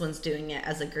 and this one's doing it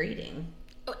as a greeting.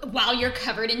 While you're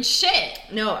covered in shit.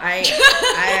 No, I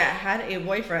had a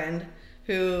boyfriend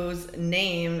whose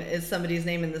name is somebody's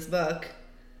name in this book.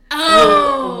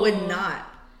 Oh. Who would not.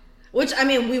 Which, I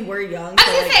mean, we were young. I was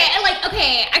going to say, like,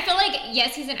 okay, I feel like,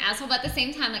 yes, he's an asshole, but at the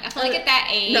same time, like, I feel like at that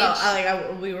age...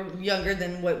 No, we were younger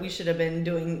than what we should have been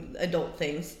doing adult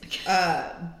things.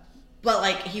 But,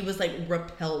 like, he was, like,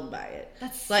 repelled by it.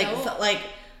 That's like, so... like...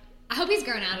 I hope he's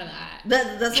grown out of that.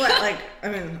 That's what, like, I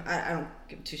mean, I don't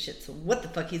give two shits what the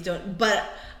fuck he's doing. But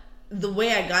the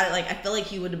way I got it, like, I feel like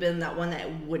he would have been that one that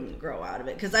wouldn't grow out of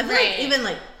it. Because I feel like even,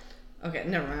 like... Okay,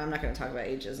 never mind. I'm not going to talk about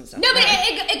ages and stuff. No, but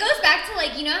it goes back to,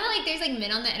 like, you know how, like, there's, like,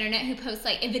 men on the internet who post,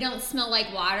 like, if it don't smell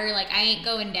like water, like, I ain't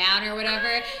going down or whatever.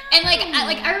 And, like,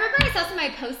 I remember I saw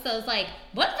somebody post that was like,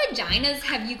 what vaginas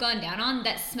have you gone down on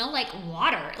that smell like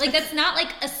water? Like, that's not,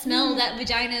 like, a smell that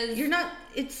vaginas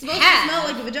it's supposed to smell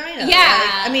like a vagina. Yeah.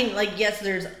 Like, I mean, like, yes,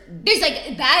 there's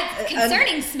like, bad,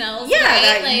 concerning smells, yeah, right?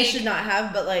 that like, you should not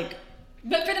have, but, like...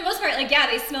 But for the most part, like, yeah,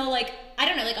 they smell like, I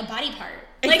don't know, like a body part.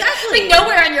 Exactly. Like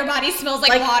nowhere on your body smells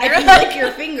like water. If you lick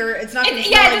your finger, it's not going to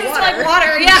smell like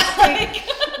water. Yeah, it doesn't smell like water.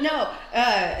 Yeah. Like, no,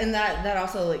 and that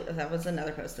also, like, that was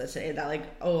another post that today that, like,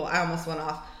 oh, I almost went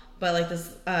off. But, like,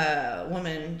 this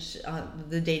woman,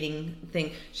 the dating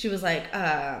thing, she was like,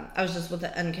 I was just with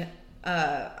an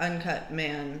uncut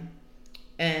man,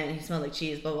 and he smelled like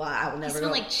cheese, blah, blah, I will never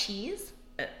smell like cheese?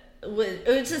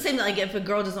 It's the same, like, if a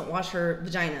girl doesn't wash her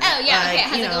vagina. Oh, yeah, like, okay, it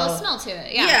has, like, a little smell to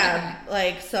it. Yeah, yeah, okay.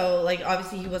 Like, so, like,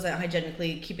 obviously he wasn't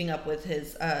hygienically keeping up with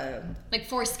his, like,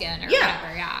 foreskin or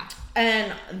whatever, yeah.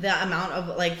 And the amount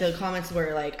of, like, the comments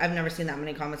were, like, I've never seen that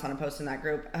many comments on a post in that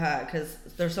group, because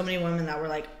there's so many women that were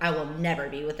like, I will never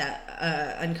be with that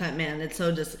uncut man. It's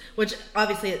so just, which,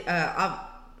 obviously,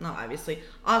 not obviously,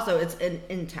 also, it's an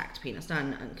intact penis, not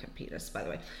an uncut penis, by the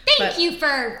way. Thank you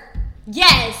for,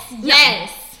 yes.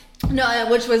 No,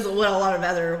 which was what a lot of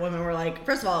other women were like.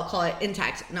 First of all, call it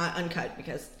intact, not uncut,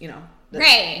 because, you know.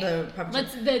 Right. The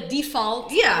What's the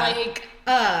default? Yeah. Like,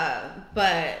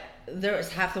 But there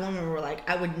was half the women were like,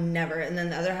 I would never, and then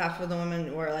the other half of the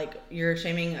women were like, you're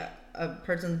shaming a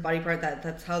person's body part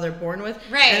that's how they're born with.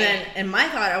 Right. And then in my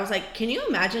thought, I was like, can you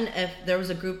imagine if there was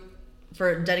a group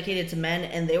dedicated to men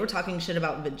and they were talking shit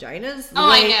about vaginas? The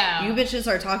way I know. You bitches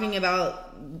are talking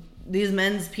about these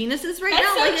men's penises right That's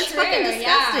now. so Like, it's true, fucking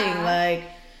disgusting. yeah. Like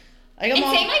I'm And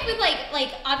all, same like with like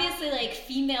obviously like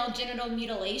female genital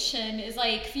mutilation is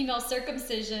like female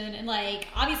circumcision, and like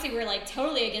obviously we're like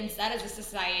totally against that as a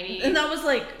society. and that was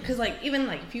like, because like even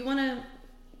like if you want to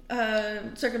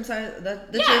circumcise the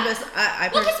Yeah. chambers, Well,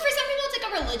 because for some people it's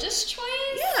like a religious choice.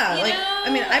 yeah, you like know? I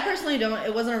mean, I personally don't.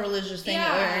 It wasn't a religious thing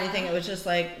Yeah. or anything. It was just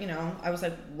like, you know, I was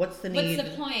like, what's the need? What's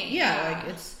the point? Yeah, Yeah. like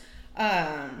it's.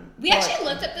 We actually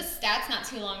looked up the stats not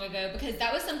too long ago because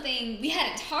that was something we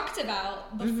hadn't talked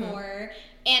about before,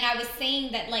 and I was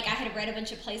saying that like I had read a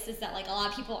bunch of places that like a lot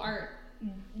of people aren't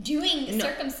doing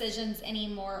circumcisions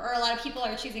anymore, or a lot of people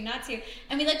are choosing not to,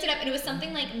 and we looked it up and it was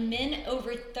something like men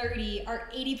over 30 are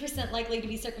 80% likely to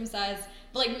be circumcised,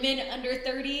 but like men under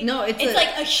 30, No, it's like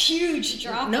a huge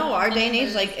drop. No, our day and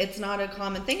age, numbers. like it's not a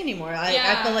common thing anymore. I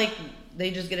Yeah. feel like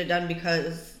they just get it done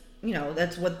because, you know,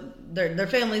 that's what their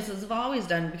families have always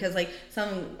done. Because like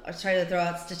some try to throw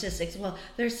out statistics. Well,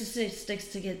 there's statistics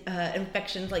to get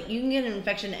infections. Like you can get an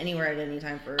infection anywhere at any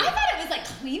time for. I thought it was like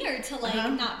cleaner to like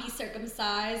not be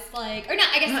circumcised, like, or not.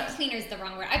 I guess cleaner is the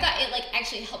wrong word. I thought it like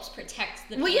actually helps protect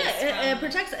the. Well, penis yeah, it from-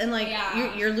 protects, and like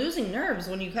you're losing nerves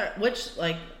when you cut. Which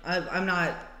like I'm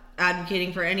not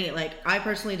advocating for any. Like I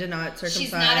personally did not circumcise.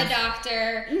 She's not a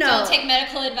doctor. No. Don't take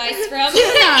medical advice from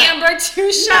Yeah. Amber.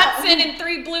 2 shots in and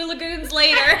 3 blue lagoons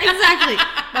later. Exactly.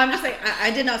 But I'm just like, I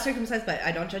did not circumcise, but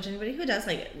I don't judge anybody who does.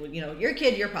 Like, you know, you're a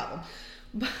kid, your problem.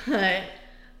 But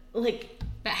like,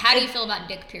 But how do you feel about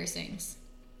dick piercings?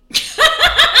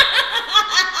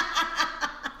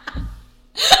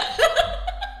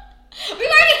 We've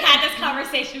already had this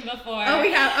conversation before. oh,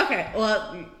 we have, okay,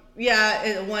 well,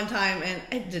 yeah, one time, and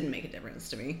it didn't make a difference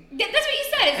to me. Yeah, that's what you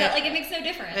said. Is that like it makes no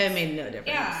difference? It made no difference.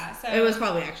 Yeah, so- it was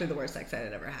probably actually the worst sex I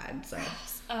had ever had. So,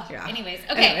 Oh, yeah. Anyways,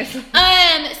 okay. Anyways.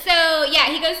 So yeah,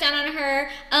 he goes down on her.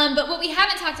 But what we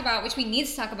haven't talked about, which we need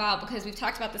to talk about because we've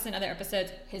talked about this in other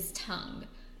episodes, his tongue.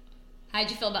 How'd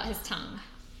you feel about his tongue?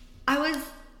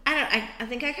 I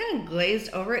think I kind of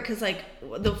glazed over it because, like,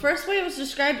 the first way it was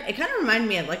described, it kind of reminded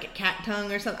me of, like, a cat tongue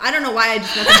or something. I don't know why I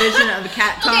just got the vision of a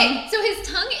cat tongue. Okay, so his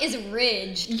tongue is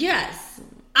ridged. Yes.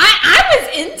 I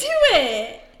was into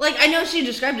it. Like, I know she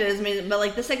described it as amazing, but,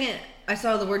 like, the second I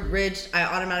saw the word ridged, I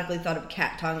automatically thought of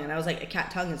cat tongue, and I was like, a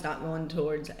cat tongue is not going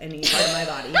towards any part of my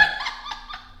body.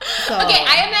 So, Okay,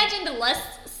 I imagined less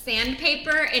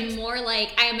sandpaper and more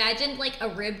like, I imagined like a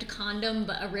ribbed condom,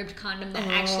 but a ribbed condom that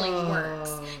actually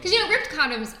works. Because, you know, ribbed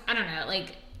condoms, I don't know,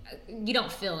 like, you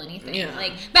don't feel anything. Yeah.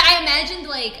 Like, but I imagined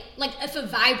like if a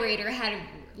vibrator had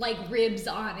like ribs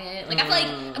on it. Like, I feel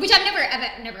like, which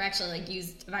I've never actually like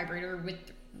used a vibrator with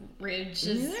ribs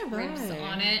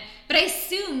on it. But I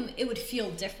assume it would feel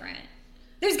different.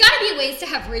 There's got to be ways to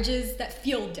have ridges that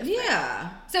feel different. Yeah.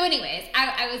 So, anyways,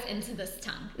 I was into this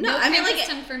tongue. No, I mean, like,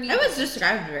 tongue for me. it was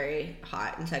described very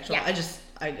hot and sexual. Yeah. I just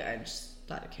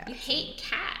thought of cats. You hate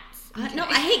cats. No,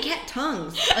 I hate cat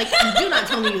tongues. Like, do not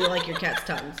tell me you like your cat's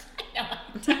tongues.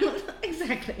 No.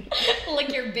 Exactly.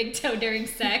 Lick your big toe during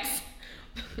sex.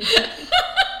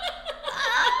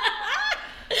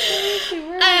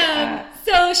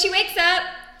 So she wakes up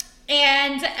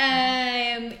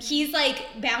and he's like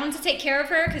bound to take care of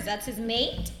her because that's his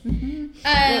mate.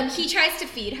 He tries to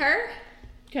feed her.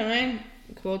 Can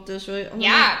I quote this really?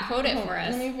 Quote it for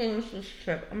us. Let me finish this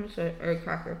trip. I'm gonna say a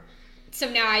cracker. So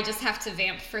now I just have to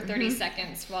vamp for 30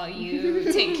 seconds while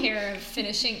you take care of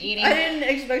finishing eating. I didn't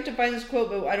expect to find this quote,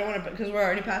 but I don't want to because we're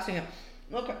already passing it.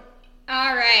 Okay.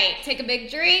 All right, take a big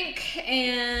drink,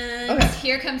 and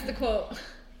here comes the quote.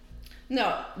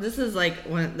 No, this is like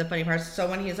one of the funny parts. So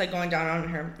when he's like going down on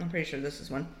her, I'm pretty sure this is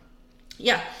one.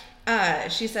 Yeah.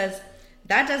 She says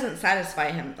that doesn't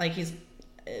satisfy him. Like he's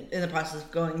in the process of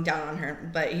going down on her,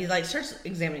 but he like starts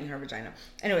examining her vagina.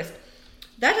 Anyways,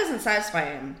 that doesn't satisfy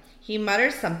him. He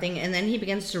mutters something and then he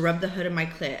begins to rub the hood of my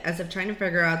clit as if trying to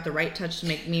figure out the right touch to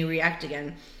make me react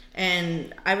again.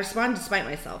 And I respond despite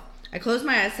myself. I close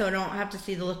my eyes so I don't have to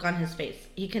see the look on his face.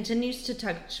 He continues to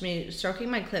touch me, stroking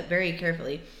my clit very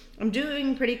carefully. I'm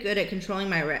doing pretty good at controlling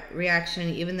my reaction,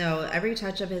 even though every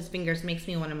touch of his fingers makes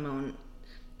me want to moan.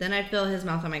 Then I feel his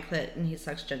mouth on my clit, and he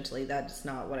sucks gently. That's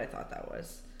not what I thought that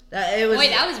was. Boy,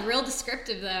 that was real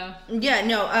descriptive, though. Yeah,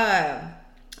 no,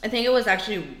 I think it was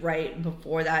actually right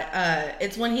before that.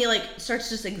 It's when he, like, starts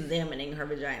just examining her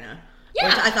vagina. Yeah.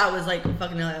 Which I thought was like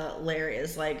fucking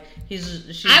hilarious. Like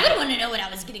she's I would want to know what I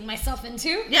was getting myself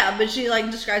into. Yeah, but she like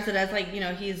describes it as like,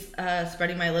 he's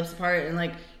spreading my lips apart and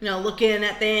like, looking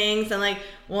at things and like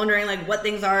wondering like what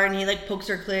things are, and he like pokes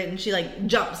her clit and she like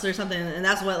jumps or something, and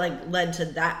that's what like led to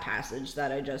that passage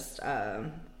that I just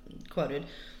quoted.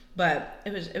 But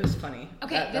it was funny.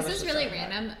 Okay, this is really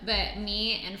random, but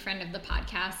me and friend of the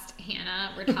podcast,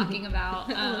 Hannah, were talking about...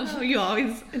 you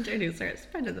always introduce her as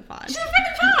friend of the pod. She's a friend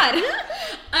of the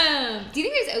pod! Do you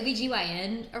think there's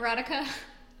OBGYN erotica?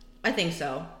 I think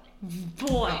so.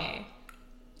 Boy.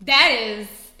 That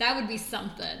would be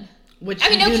something. Which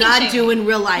you do not do in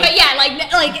real life. But yeah,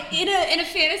 like in a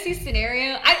fantasy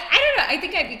scenario, I don't know. I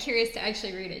think I'd be curious to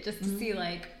actually read it just to see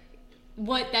like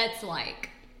what that's like.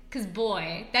 Because,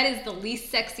 boy, that is the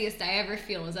least sexiest I ever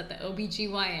feel is at the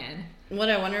OBGYN. What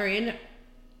I want to read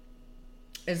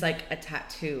is, like, a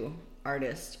tattoo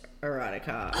artist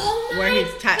erotica. Oh, where he's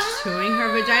tattooing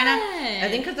her vagina. I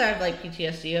think because I have, like,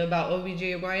 PTSD about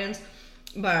OBGYNs.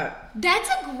 But... That's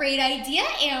a great idea,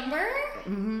 Amber.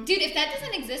 Mm-hmm. Dude, if that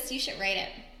doesn't exist, you should write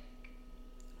it.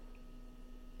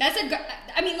 I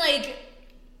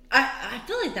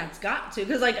feel like that's got to.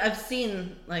 Because, like, I've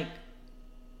seen, like...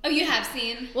 Oh, you have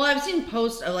seen? Well, I've seen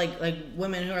posts of like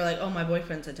women who are like, "Oh, my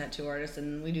boyfriend's a tattoo artist,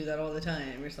 and we do that all the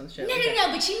time," or some shit. No,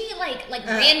 but you mean like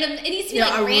random. It needs to be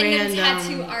like random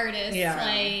tattoo artists,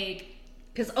 like.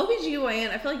 Because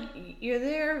OBGYN, I feel like you're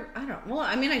there. I don't. Well,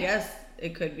 I mean, I guess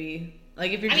it could be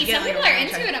like if you're. Some people are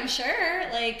into it. I'm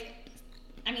sure. Like,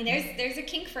 I mean, there's a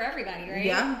kink for everybody, right?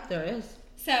 Yeah, there is.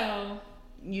 So.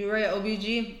 You write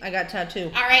OBG, I got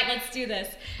tattoo. All right, let's do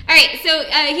this. All right, so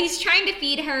he's trying to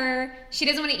feed her. She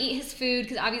doesn't want to eat his food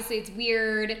because obviously it's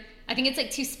weird. I think it's like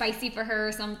too spicy for her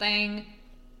or something.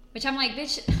 Which I'm like,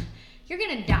 bitch, you're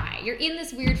gonna die. You're in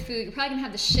this weird food. You're probably gonna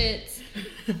have the shits.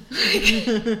 You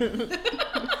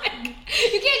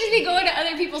can't just be going to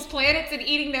other people's planets and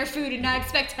eating their food and not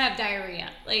expect to have diarrhea.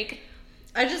 Like,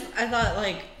 I thought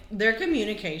like their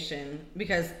communication,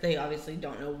 because they obviously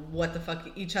don't know what the fuck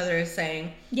each other is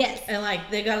saying. Yes. And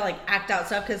like they gotta like act out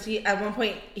stuff because he at one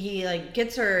point he like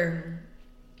gets her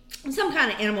some kind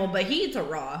of animal, but he eats it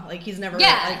raw. Like he's never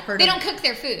like heard. They don't cook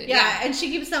their food. Yeah, and she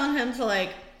keeps telling him to like,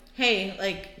 hey,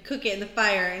 like cook it in the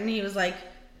fire, and he was like,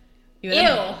 You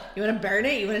want to burn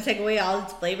it? You want to take away all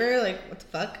its flavor? Like, what the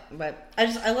fuck? But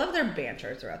I love their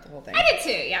banter throughout the whole thing. I did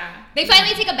too, yeah. They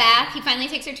finally take a bath. He finally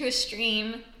takes her to a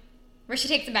stream where she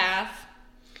takes a bath.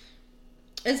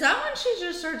 Is that when she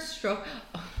just starts stroking?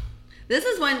 Oh. This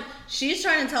is when she's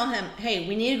trying to tell him, hey,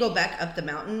 we need to go back up the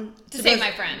mountain. To save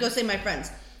my friends. Go save my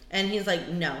friends. And he's like,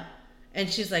 no. And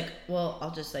she's like, well,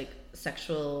 I'll just, like,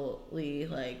 sexually,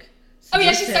 like... Oh,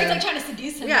 yeah, she starts, like, trying to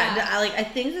seduce him. Yeah, I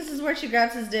think this is where she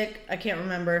grabs his dick. I can't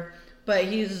remember. But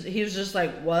he was just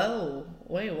like, whoa,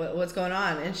 wait, what's going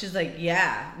on? And she's like,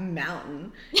 yeah,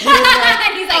 mountain. And he's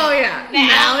like, oh, yeah,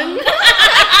 mountain.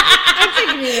 I'm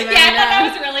taking you to the mountain. Yeah, I thought that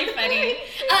was really funny.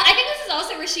 I think this is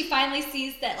also where she finally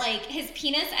sees that, like, his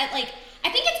penis at, like, I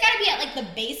think it's got to be at, like, the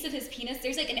base of his penis.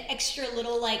 There's, like, an extra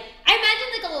little, like, I imagine,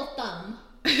 like, a little thumb.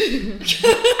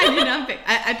 I did not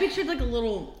I pictured, like, a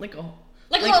little, like a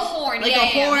little horn. Like a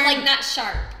horn. But, like, not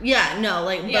sharp. Yeah, no,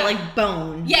 like, but, like,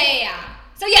 bone. Yeah.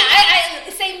 So, yeah, I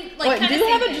same, like, kind of do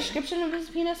you have a description of his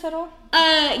penis at all?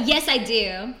 Yes, I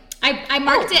do. I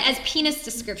marked it as penis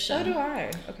description. So do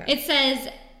I. Okay. It says...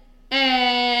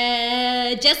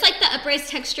 just like the upraised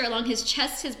texture along his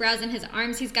chest, his brows, and his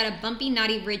arms, he's got a bumpy,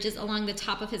 knotty ridges along the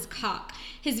top of his cock.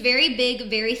 His very big,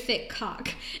 very thick cock.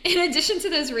 In addition to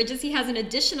those ridges, he has an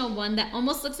additional one that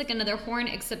almost looks like another horn,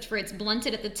 except for it's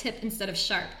blunted at the tip instead of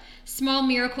sharp. Small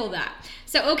miracle that.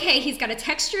 So, okay, he's got a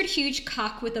textured, huge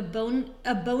cock with a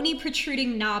bony,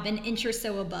 protruding knob an inch or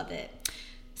so above it.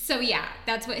 So, yeah,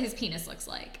 that's what his penis looks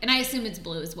like. And I assume it's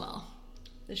blue as well.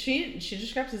 She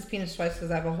describes his penis twice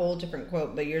because I have a whole different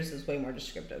quote, but yours is way more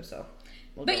descriptive. So,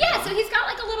 but yeah, so he's got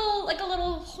like a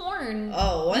little horn.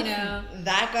 Oh, once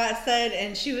that got said,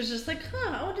 and she was just like,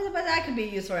 "Huh, I wonder what that could be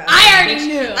used for." I already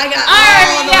knew. I got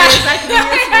all the ways that could be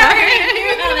used for. I already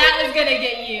knew how that was gonna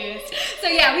get used. So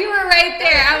yeah, we were right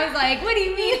there. I was like, "What do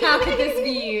you mean? How could this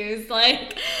be used?"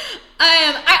 Like.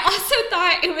 I also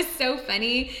thought it was so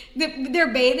funny that they're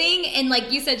bathing, and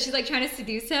like you said, she's like trying to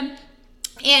seduce him.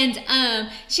 And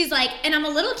she's like, and I'm a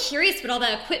little curious what all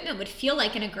that equipment would feel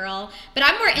like in a girl, but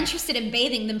I'm more interested in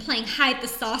bathing than playing hide the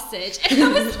sausage. And I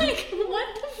was like, what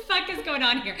the fuck is going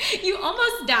on here? You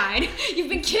almost died. You've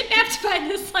been kidnapped by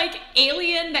this like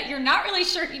alien that you're not really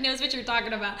sure he knows what you're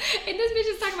talking about. And this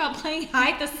bitch is talking about playing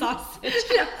hide the sausage.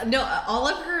 No, all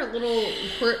of her little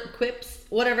quips,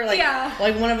 whatever, like, yeah.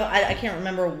 Like one of them, I can't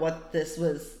remember what this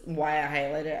was, why I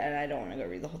highlighted it, and I don't want to go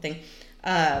read the whole thing.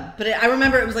 But I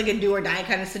remember it was like a do or die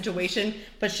kind of situation.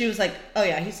 But she was like, "Oh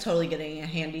yeah, he's totally getting a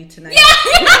handy tonight." Yeah.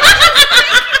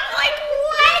 Like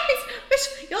what?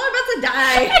 Y'all are about to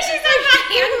die. And she's talking about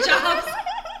hand jobs.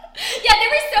 Yeah, there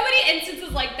were so many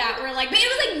instances like that where like, but it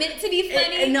was like meant to be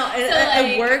funny.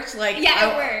 It worked. Like yeah,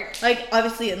 it worked. Like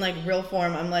obviously in like real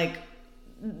form, I'm like,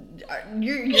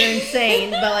 you're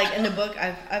insane. But like in the book,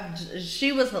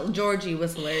 Georgie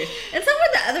was hilarious, and so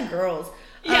were the other girls.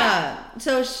 Yeah.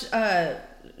 So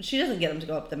she doesn't get them to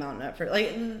go up the mountain at first.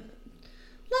 Like,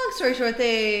 long story short,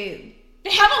 they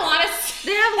have a lot of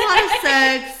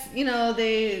sex. You know,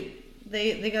 they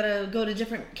gotta go to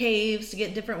different caves to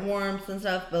get different warmth and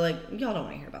stuff. But like, y'all don't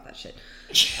want to hear about that shit.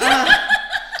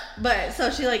 But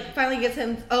so she like finally gets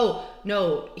him. Oh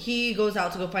no, he goes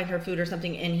out to go find her food or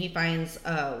something, and he finds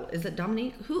is it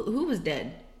Dominique? Who was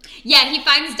dead? Yeah, he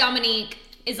finds Dominique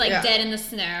is like dead in the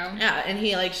snow. Yeah, and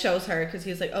he like shows her because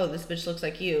he's like, "Oh, this bitch looks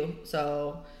like you."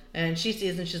 So, and she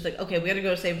sees and she's like, "Okay, we gotta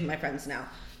go save my friends now."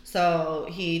 So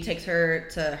he takes her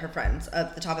to her friends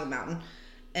at the top of the mountain,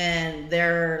 and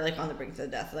they're like on the brink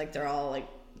of death. Like they're all like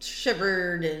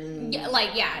shivered and yeah,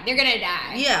 like they're gonna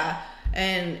die. Yeah,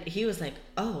 and he was like,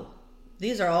 "Oh,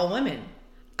 these are all women.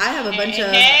 I have a bunch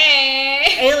of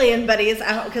alien buddies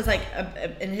because like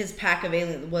in his pack of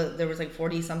aliens there was like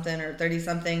 40 something or 30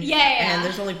 something. Yeah. And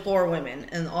there's only 4 women,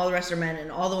 and all the rest are men,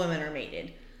 and all the women are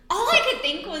mated. All I could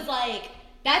think was like,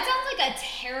 that sounds like a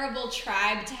terrible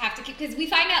tribe to have to keep, because we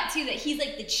find out too that he's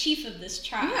like the chief of this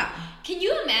tribe. Yeah. Can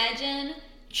you imagine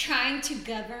trying to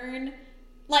govern?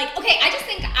 Like, okay, I just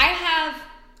think I have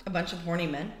a bunch of horny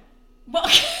men. Well.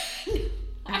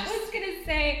 I was going to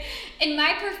say, in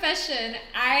my profession,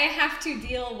 I have to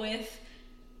deal with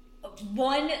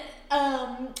one,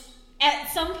 at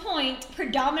some point,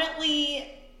 predominantly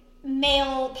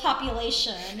male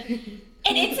population.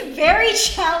 And it's very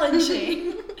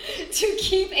challenging to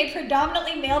keep a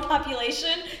predominantly male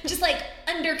population just, like,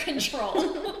 under control.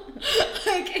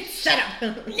 Like, shut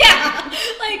up. Yeah.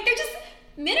 Like,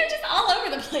 men are just all over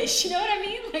the place, you know what I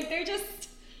mean? Like,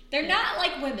 they're not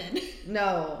like women.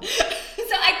 No.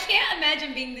 So I can't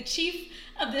imagine being the chief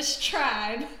of this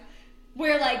tribe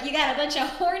where, like, you got a bunch of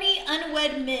horny,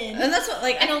 unwed men. And that's what,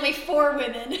 like... And only 4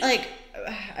 women. Like,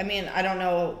 I mean, I don't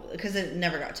know, because it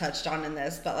never got touched on in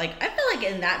this, but, like, I feel like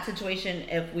in that situation,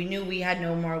 if we knew we had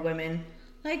no more women,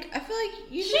 like, I feel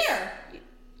like you share.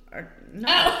 No. No,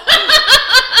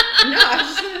 I was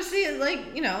just going to see it,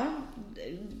 like, you know,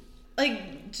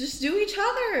 like, just do each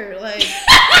other, like...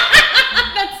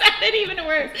 That sounded even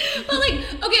worse. But like,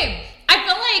 okay, I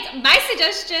feel like my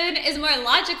suggestion is more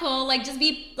logical. Like, just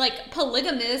be like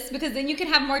polygamous, because then you can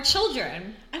have more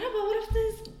children. I know, but what if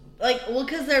this, like, well,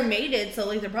 because they're mated, so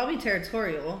like they're probably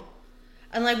territorial.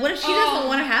 And like, what if she doesn't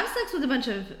want to have sex with a bunch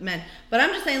of men? But I'm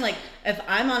just saying, like, if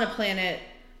I'm on a planet,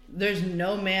 there's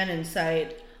no man in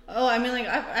sight. Oh, I mean, like,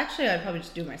 I'd probably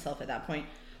just do myself at that point.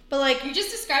 But like, you're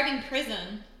just describing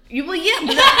prison. Well, yeah,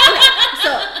 but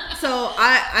so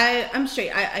I'm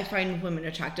straight. I find women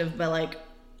attractive, but like,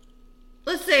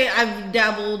 let's say I've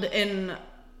dabbled in a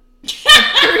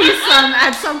threesome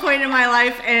at some point in my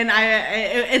life, and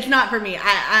it's not for me.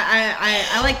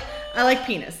 I like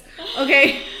penis.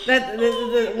 Okay,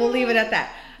 we'll leave it at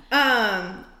that.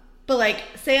 But like,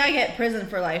 say I get prison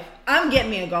for life, I'm getting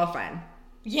me a girlfriend.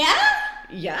 Yeah.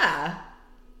 Yeah.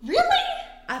 Really?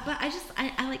 But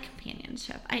I like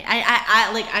companionship. So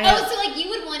like you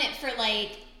would want it for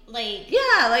like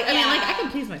yeah, like I mean, like I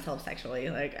can please myself sexually.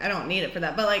 Like I don't need it for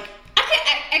that, but like I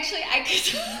could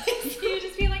totally see you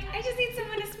just being like, I just need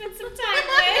someone to spend some time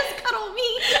with. Just cuddle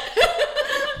me.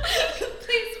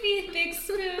 Please be a big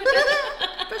spoon.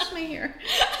 Brush my hair.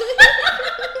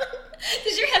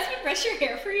 Does your husband brush your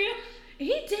hair for you?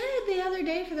 He did the other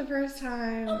day for the first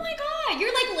time. Oh my god,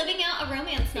 you're like living out a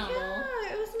romance novel.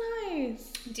 Yeah, it was nice.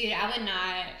 Dude, I would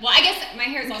not. Well, I guess my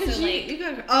hair is also like.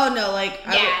 Oh no, like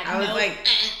I was like.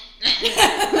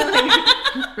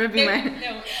 Ripping my hair.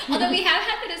 No. Although we have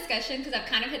had the discussion, because I've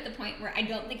kind of hit the point where I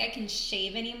don't think I can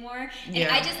shave anymore, and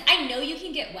I know you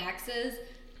can get waxes,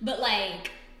 but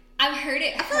like I've heard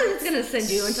it. I feel like it's gonna send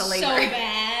you into labor so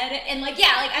bad, and like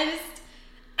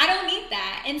I don't need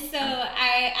that. And so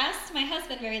I asked my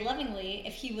husband very lovingly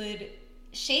if he would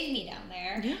shave me down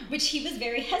there, Yeah. which he was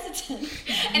very hesitant.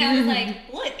 And I was like,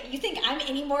 look, you think I'm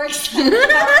any more excited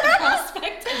about the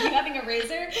prospect of you having a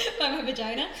razor by my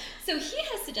vagina? So he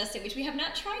has suggested, which we have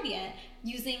not tried yet,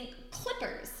 using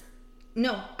clippers.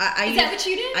 No, Is that what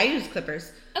you did? I use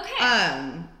clippers. Okay.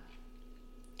 And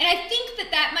I think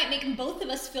that might make both of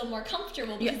us feel more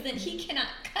comfortable because then he cannot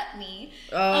cut me.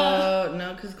 Oh,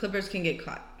 no, because clippers can get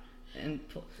caught and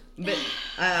pull. But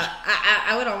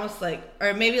I would almost like,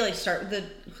 or maybe like start with the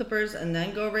clippers and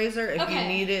then go razor if you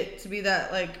need it to be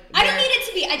that like. I don't need it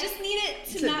to be. I just need it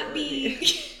to not be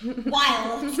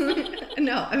wild.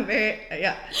 No, I'm very You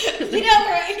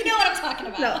know what I'm talking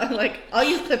about. No, I'm like I'll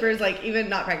use clippers like even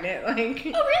not pregnant like.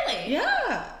 Oh really?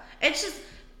 Yeah, it's just.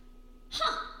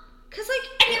 Cause like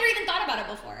I never even thought about it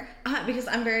before. Because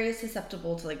I'm very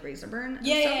susceptible to like razor burn and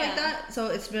stuff like that. So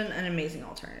it's been an amazing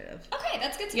alternative. Okay,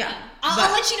 that's good to know.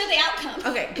 I'll let you know the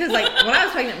outcome. Okay, because like when I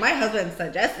was pregnant, my husband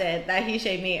suggested that he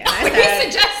shave me, and I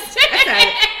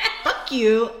said, "Fuck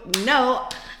you, no."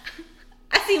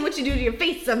 I seen what you do to your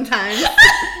face sometimes. No,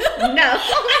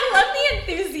 I love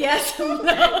the enthusiasm.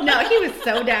 No, he was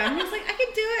so down. He was like, "I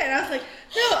can do it," and I was like,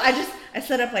 "No, I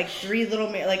set up like 3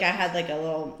 little like I had like a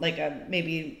little like a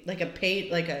maybe like a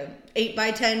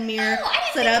 8x10 mirror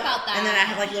set up, about that. And then I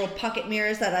had like little pocket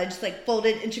mirrors that I just like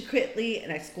folded intricately,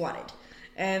 and I squatted,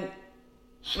 and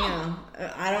you know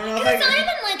I don't know if it's not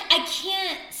even like I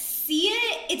can't see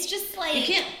it. It's just like you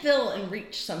can't feel and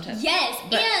reach sometimes. Yes,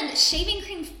 and shaving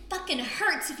cream fucking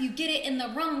hurts if you get it in the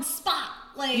wrong spot.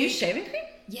 Like you use shaving cream?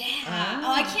 Yeah.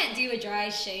 Oh, I can't do a dry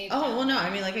shave. Oh well, no. I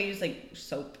mean, like I use like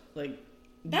soap, like.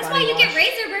 That's why you get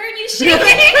razor burn. You shave it.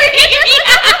 It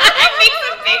makes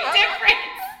a big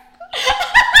difference.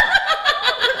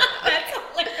 That's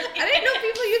hilarious. I didn't know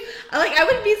people use. Like, I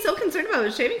wouldn't be so concerned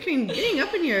about shaving cream getting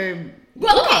up in your.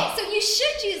 Well, okay, so you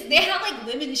should use. They have like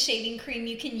women's shaving cream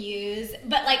you can use,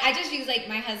 but like I just use like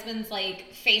my husband's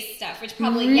like face stuff, which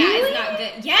probably is not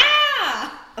good.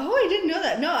 Yeah. Oh, I didn't know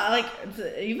that. No, I like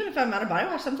even if I'm out of body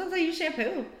wash, sometimes I use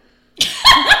shampoo.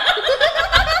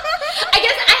 I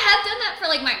guess I have done that for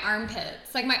like my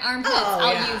armpits. Like my armpits,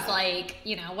 I'll use like,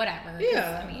 whatever.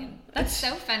 Yeah. I mean, that's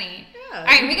so funny. Yeah. All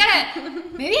right, we gotta.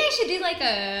 Maybe I should do like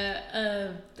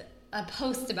a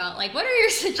post about like what are your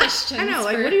suggestions? I know,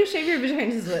 like what do you shave your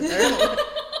vaginas with?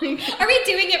 Are we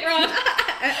doing it wrong?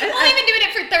 I've been doing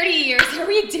it for 30 years. Are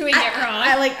we doing it wrong?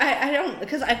 I don't,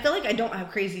 because I feel like I don't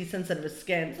have crazy sensitive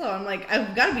skin, so I'm like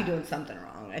I've got to be doing something wrong.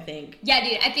 I think. Yeah,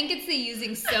 dude. I think it's the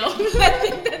using soap. I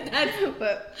think that's.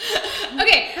 But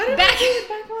okay. How did I get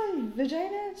back on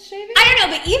vagina shaving? I don't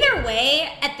know, but either way,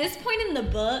 at this point in the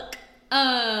book,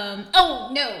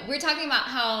 oh no, we're talking about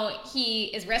how he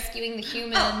is rescuing the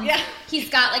humans. Oh, yeah. He's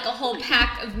got like a whole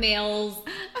pack of males.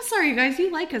 I'm sorry, you guys.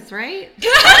 You like us, right?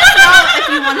 If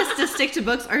you want us to stick to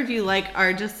books, or if you like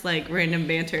are just like random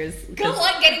banters. Good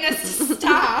luck getting us to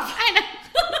stop. I know.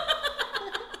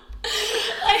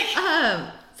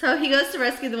 So he goes to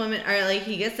rescue the women, or like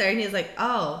he gets there and he's like,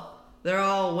 oh, they're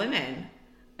all women,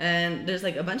 and there's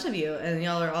like a bunch of you, and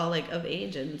y'all are all like of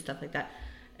age and stuff like that.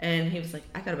 And he was like,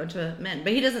 I got a bunch of men,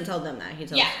 but he doesn't tell them that. He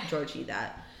tells Georgie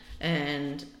that,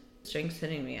 and strength's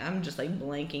hitting me. I'm just like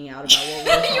blanking out about what we're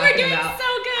talking about. You were doing so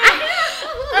good.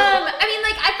 I mean,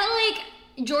 like I feel like.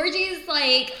 Georgie's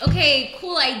like, okay,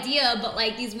 cool idea, but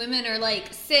like these women are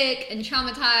like sick and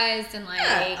traumatized and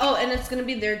like Oh, and it's gonna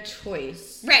be their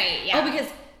choice. Right, yeah. Oh, because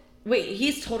wait,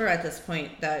 he's told her at this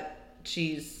point that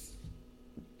she's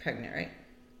pregnant, right?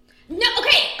 No,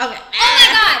 okay. Okay. Oh my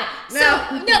god. No.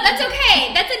 So no, that's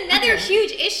okay. That's another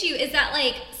huge issue is that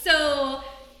like so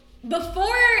before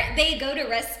they go to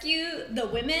rescue the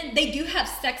women, they do have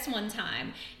sex one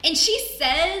time. And she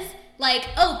says like,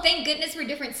 oh, thank goodness we're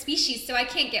different species, so I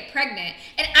can't get pregnant.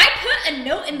 And I put a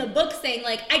note in the book saying,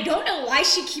 like, I don't know why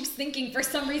she keeps thinking for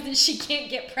some reason she can't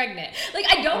get pregnant. Like,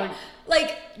 I don't,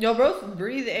 like... You'll both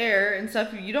breathe air and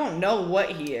stuff. You don't know what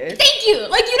he is. Thank you.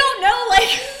 Like, you don't know, like,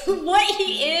 what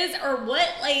he is or what,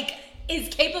 like, is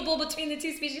capable between the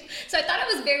two species. So I thought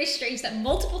it was very strange that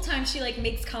multiple times she, like,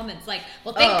 makes comments like,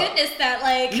 well, thank goodness that,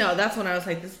 like... No, that's when I was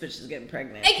like, this bitch is getting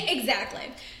pregnant.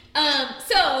 Exactly.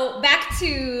 So back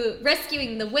to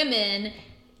rescuing the women,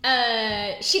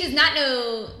 she does not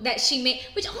know that she may,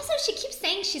 which also she keeps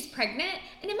saying she's pregnant.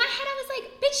 And in my head, I was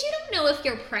like, bitch, you don't know if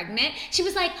you're pregnant. She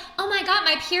was like, oh my God,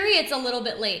 my period's a little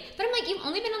bit late. But I'm like, you've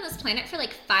only been on this planet for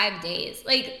like 5 days.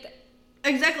 Like,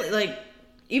 exactly. Like,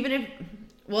 even if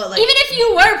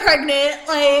you were pregnant,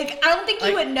 like, I don't think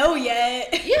you would know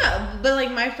yet. Yeah. But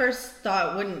like my first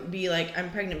thought wouldn't be like, I'm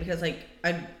pregnant, because like,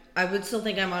 I would still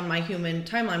think I'm on my human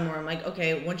timeline where I'm like,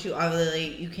 okay, once you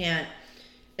ovulate, you can't,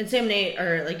 inseminate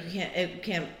or like it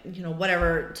can't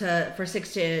whatever for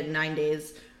 6 to 9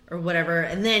 days or whatever,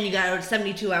 and then you got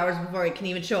 72 hours before it can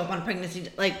even show up on pregnancy.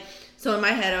 Like, so in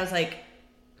my head I was like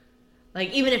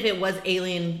even if it was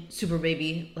alien super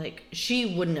baby, like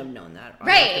she wouldn't have known that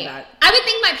right. I would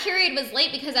think my period was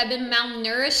late because I've been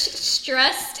malnourished,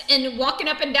 stressed, and walking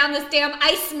up and down this damn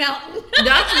ice mountain.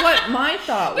 That's what my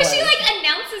thought was. But she like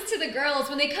announces to the girls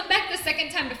when they come back the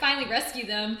second time to finally rescue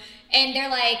them, and they're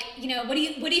like, what do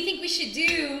you think we should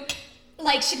do?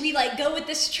 Like, should we like go with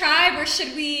this tribe, or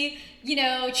should we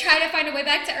try to find a way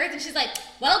back to Earth? And she's like,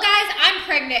 well guys, I'm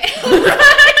pregnant.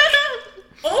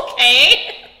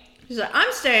 Okay. She's like,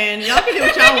 I'm staying. Y'all can do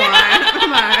what y'all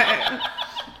want.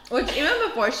 Which, even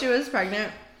before she was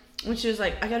pregnant, when she was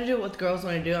like, I gotta do what the girls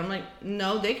want to do, I'm like,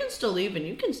 no, they can still leave and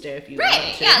you can stay if you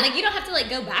want to. Yeah, like you don't have to like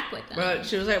go back with them. But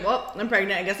she was like, well, I'm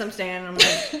pregnant. I guess I'm staying. I'm like,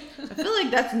 I feel like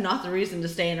that's not the reason to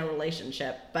stay in a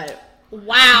relationship, but.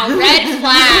 Wow, red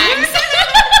flags.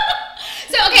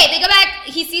 So, okay, they go back.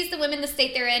 He sees the women, the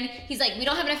state they're in. He's like, we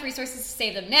don't have enough resources to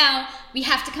save them now. We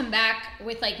have to come back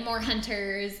with, like, more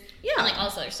hunters. Yeah. And, like, all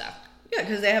this other stuff. Yeah,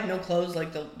 because they have no clothes.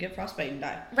 Like, they'll get frostbite and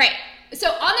die. Right. So,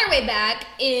 on their way back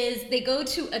is they go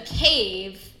to a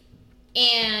cave,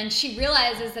 and she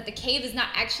realizes that the cave is not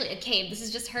actually a cave. This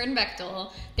is just her and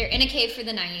Bechtel. They're in a cave for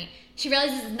the night. She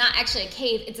realizes it's not actually a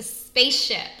cave. It's a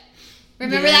spaceship.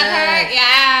 Remember that part?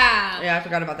 Yeah. Yeah, I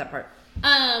forgot about that part.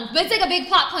 But it's like a big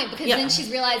plot point because then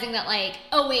she's realizing that like,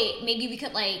 oh wait, maybe we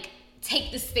could like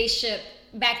take the spaceship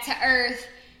back to Earth.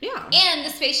 Yeah. And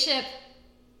the spaceship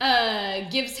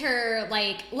gives her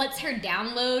like lets her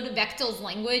download Bechtel's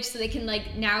language so they can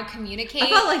like now communicate. I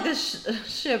felt like this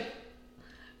ship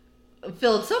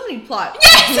filled so many plot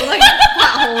yes! like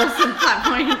plot holes and plot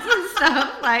points and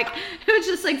stuff. Like it was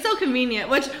just like so convenient,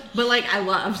 but like I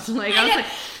loved. Like I was like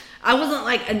I wasn't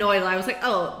like annoyed. I was like,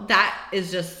 oh, that is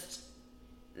just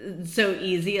so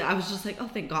easy. I was just like, oh,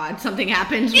 thank God, something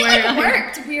happened. It like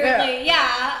worked weirdly,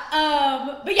 yeah.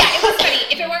 But yeah, it was funny.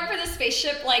 If it weren't for the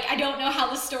spaceship, like I don't know how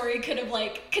the story could have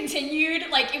like continued.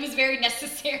 Like it was very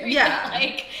necessary. Yeah. That,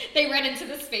 like they ran into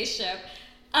the spaceship.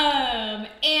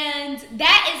 And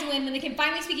that is when they can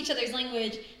finally speak each other's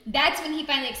language. That's when he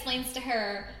finally explains to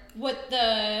her what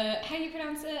how do you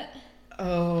pronounce it?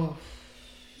 Oh.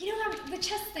 You know the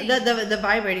chest thing. The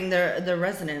vibrating, the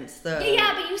resonance.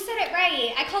 Yeah, but you said it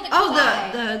right. I called it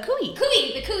the cooey.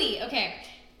 The cooey. Okay.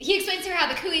 He explains to her how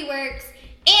the cooey works,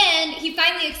 and he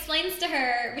finally explains to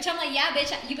her, which I'm like, yeah,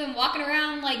 bitch, you've been walking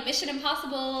around like Mission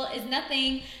Impossible is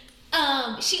nothing.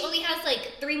 She only has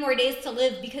like 3 more days to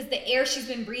live because the air she's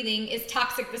been breathing is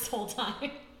toxic this whole time.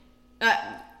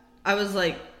 I was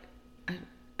like,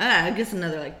 I guess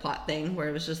another like plot thing where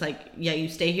it was just like, yeah, you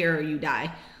stay here or you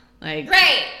die. Like,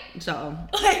 right. So.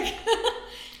 Like,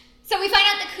 so we find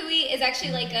out the cooey is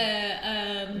actually like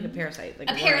a parasite. Like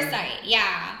a parasite,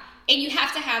 yeah. And you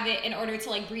have to have it in order to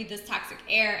like breathe this toxic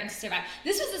air and to survive.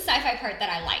 This was the sci-fi part that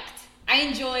I liked. I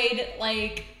enjoyed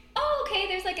like, oh, okay,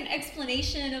 there's like an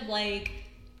explanation of like,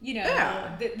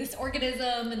 this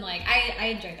organism, and like I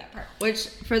enjoyed that part. Which,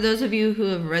 for those of you who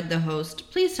have read The Host,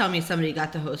 please tell me somebody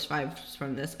got The Host vibes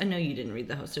from this. I know you didn't read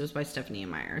The Host. It was by Stephanie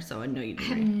Meyer, so I know you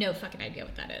didn't read. No fucking idea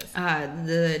what that is.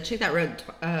 The chick that wrote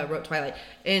Twilight,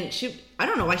 and I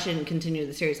don't know why she didn't continue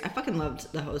the series. I fucking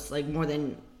loved The Host like more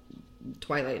than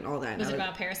Twilight and all that. Was it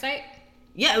about Parasite?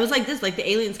 Yeah, it was like this. Like the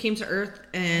aliens came to Earth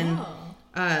and.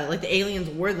 Like the aliens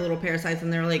were the little parasites,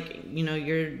 and they're like,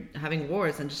 you're having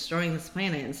wars and destroying this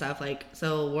planet and stuff. Like,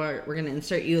 so we're gonna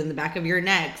insert you in the back of your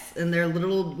necks, and they're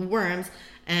little worms,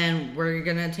 and we're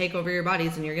gonna take over your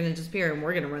bodies, and you're gonna disappear, and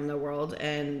we're gonna run the world.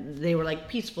 And they were like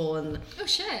peaceful, and oh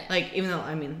shit, like even though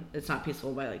it's not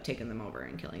peaceful by like taking them over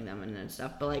and killing them and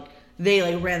stuff, but like they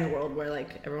like ran the world where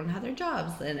like everyone had their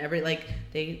jobs, and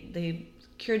they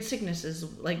cured sicknesses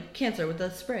like cancer with a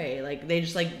spray. Like they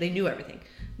just like they knew everything.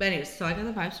 But anyways, so I got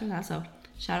the vibes from that. So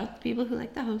shout out to people who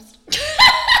like The Host.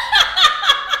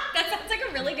 That sounds like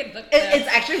a really good book. It's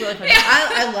actually really funny. Yeah.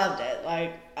 I loved it.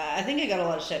 Like I think I got a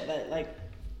lot of shit, but like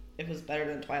it was better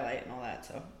than Twilight and all that.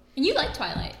 So. And you like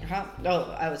Twilight?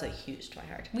 No, I was a huge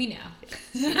Twihard. We know.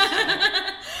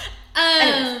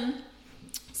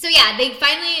 So yeah, they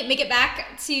finally make it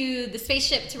back to the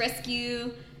spaceship to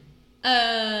rescue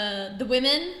the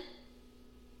women,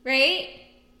 right?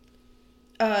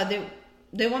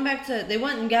 They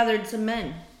went and gathered some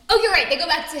men. Oh, you're right. They go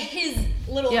back to his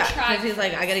little tribe. Yeah, because he's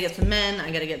like, I gotta get some men.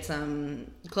 I gotta get some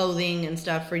clothing and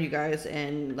stuff for you guys,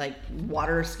 and like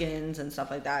water skins and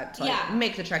stuff like that to like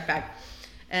make the trek back.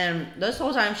 And this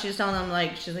whole time she's telling them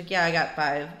like, she's like, yeah, I got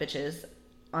 5 bitches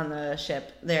on the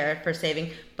ship there for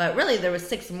saving, but really there was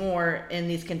 6 more in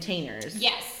these containers.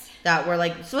 Yes. that were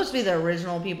like supposed to be the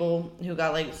original people who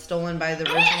got like stolen by the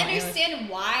original. I didn't understand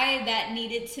why that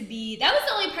needed to be. That was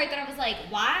the only part that I was like,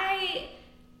 why?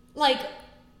 Like,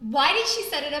 why did she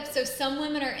set it up so some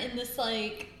women are in this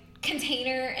like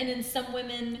container and then some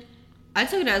women? I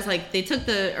took it as like they took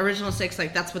the original 6,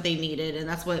 like that's what they needed, and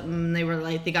that's what they were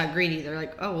like. They got greedy. They're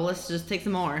like, oh well, let's just take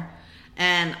some more.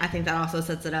 And I think that also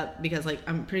sets it up because like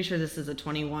I'm pretty sure this is a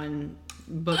 21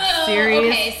 book series.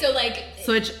 Okay, so like,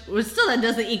 which still that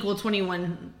doesn't equal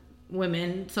 21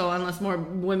 women. So unless more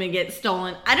women get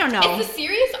stolen, I don't know. Is the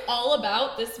series all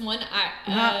about this one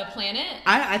planet?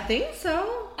 I think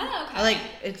so. Oh, okay. Like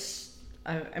it's.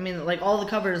 I mean, like all the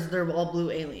covers, they're all blue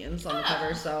aliens on the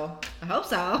cover, so I hope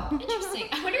so. Interesting.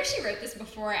 I wonder if she wrote this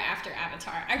before or after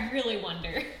Avatar. I really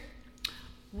wonder.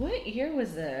 What year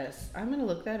was this? I'm gonna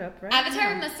look that up right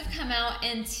Avatar now. must have come out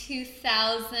in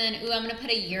 2000. Ooh, I'm gonna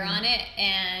put a year on it,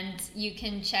 and you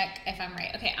can check if I'm right.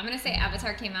 Okay, I'm gonna say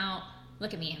Avatar came out.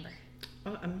 Look at me, Amber.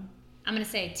 Oh, I'm gonna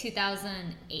say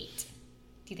 2008.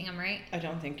 Do you think I'm right? I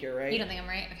don't think you're right. You don't think I'm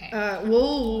right? Okay.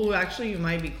 Well, actually, you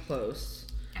might be close.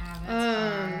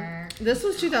 Avatar. This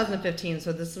was 2015,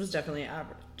 so this was definitely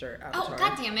after Avatar. Oh,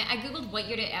 god damn it. I googled what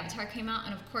year did Avatar came out,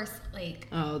 and of course, like...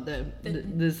 Oh,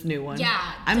 this new one.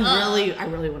 Yeah, I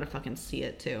really want to fucking see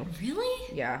it, too.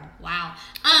 Really? Yeah. Wow.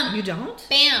 You don't?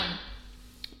 Bam.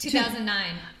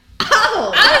 2009.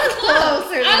 Oh, that was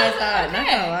closer than I thought. Okay. Not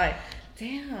gonna lie.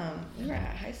 Damn, we were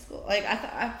at high school. Like,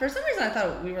 for some reason, I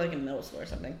thought we were like in middle school or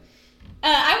something.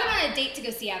 I went on a date to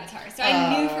go see Avatar, so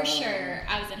I knew for sure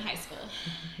I was in high school.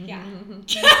 Yeah.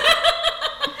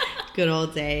 Good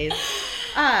old days.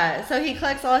 So he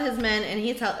collects all his men,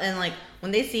 and like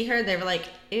when they see her, they were like,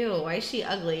 "Ew, why is she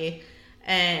ugly?"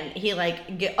 And he like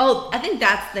I think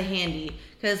that's the handy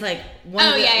because like one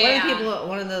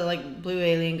of the like blue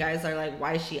alien guys are like,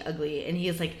 "Why is she ugly?" And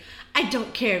he's like, "I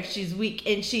don't care if she's weak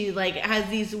and she like has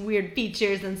these weird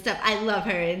features and stuff. I love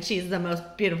her and she's the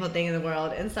most beautiful thing in the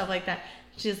world," and stuff like that.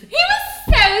 He was so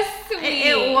sweet.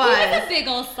 It was. He was a big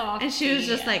old soft. And she was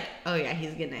just like, "Oh yeah,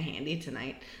 he's getting a handy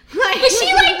tonight." Like, but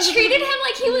she like treated him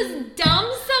like he was dumb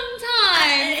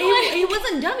sometimes. He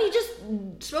wasn't dumb. He just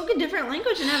spoke a different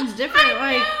language and has different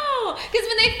I know. Because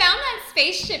when they found that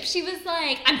spaceship, she was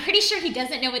like, "I'm pretty sure he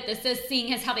doesn't know what this is,"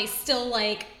 seeing as how they still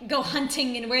like go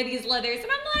hunting and wear these leathers.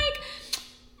 And I'm like,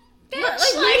 bitch,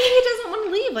 like maybe he doesn't want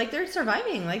to leave. Like they're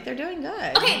surviving. Like they're doing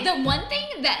good. Okay, the one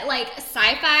thing that like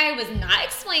sci-fi was not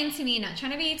explained to me, not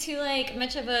trying to be too like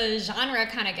much of a genre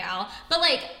kind of gal, but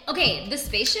like, okay, the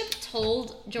spaceship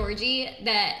told Georgie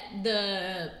that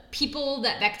the people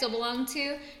that Bechtel belonged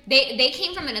to, they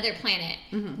came from another planet.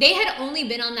 Mm-hmm. They had only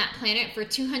been on that planet for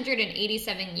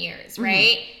 287 years,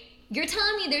 right? Mm-hmm. You're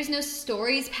telling me there's no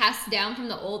stories passed down from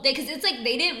the old day? Because it's like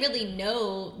they didn't really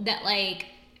know that, like,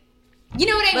 you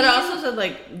know what I mean? But it also said,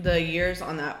 like, the years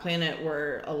on that planet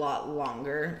were a lot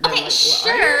longer. Okay,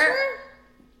 sure.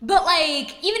 But,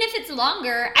 like, even if it's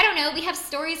longer, I don't know, we have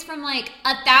stories from, like,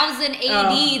 1000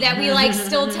 AD that we, like,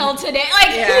 still tell today. Like,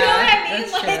 yeah, you know what I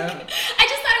mean? Like, true. I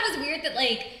just thought it was weird that,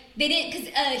 like, they didn't,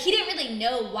 because he didn't really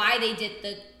know why they did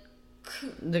the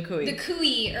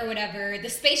Kui or whatever. The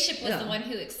spaceship was the one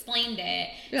who explained it.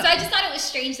 Yeah. So I just thought it was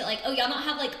strange that, like, oh, y'all don't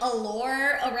have, like, a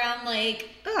lore around, like,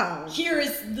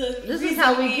 here's this is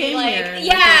how we came like, here.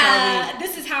 Yeah,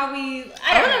 this is how we.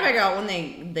 I want to figure out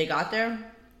when they got there.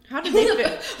 How did they who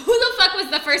the fuck was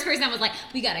the first person that was like,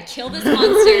 we gotta kill this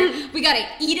monster, we gotta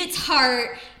eat its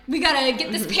heart, we gotta get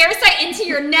this parasite into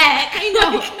your neck? I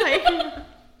know.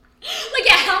 Like,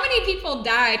 yeah, how many people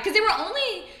died? Because there were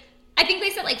only, I think they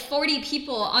said like 40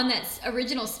 people on that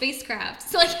original spacecraft.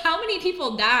 So, like, how many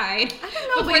people died? I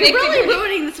don't know, but you're really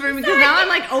ruining this for me because now I'm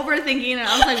like overthinking it.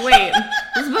 I was like, wait,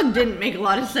 this book didn't make a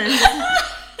lot of sense.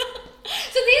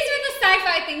 So these were the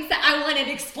sci-fi things that I wanted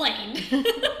explained.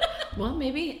 Well,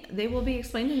 maybe they will be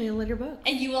explained in the later book.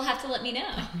 And you will have to let me know.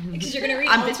 Because you're going to read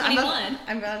all 21.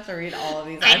 I'm about to read all of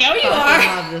these. I know you are.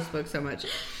 I love this book so much.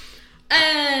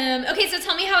 Okay, so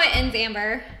tell me how it ends,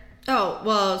 Amber. Oh,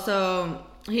 well, so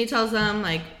he tells them,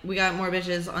 like, we got more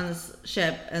bitches on this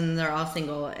ship, and they're all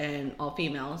single and all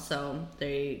female, so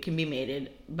they can be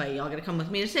mated, but y'all gotta come with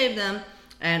me to save them.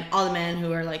 And all the men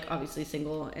who are, like, obviously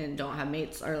single and don't have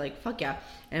mates are like, fuck yeah.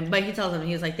 But he tells them,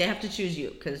 he's like, they have to choose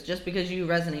you, because just because you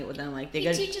resonate with them, like, they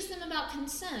He teaches them about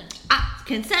consent.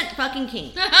 Consent fucking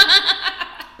king.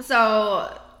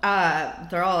 So,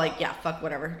 they're all like, yeah, fuck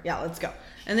whatever. Yeah, let's go.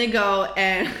 And they go,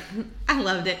 and I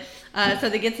loved it. So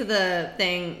they get to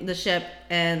the ship,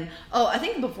 and, I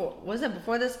think before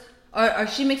this? Or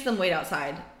she makes them wait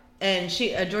outside. And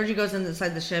Georgie goes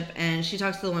inside the ship, and she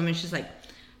talks to the women, she's like,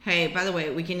 hey, by the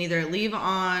way, we can either leave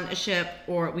on a ship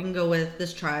or we can go with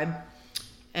this tribe.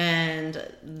 and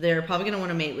they're probably gonna want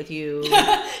to mate with you.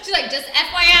 She's like, just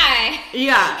FYI.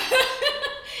 Yeah.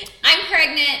 I'm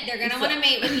pregnant. They're gonna want to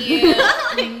mate with you.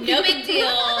 No big deal.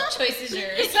 Choice is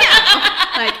yours. Yeah.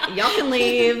 Like, y'all can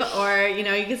leave, or you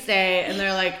can stay. And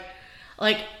they're like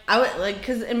I would like,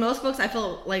 because in most books I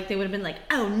feel like they would have been like,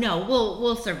 oh no,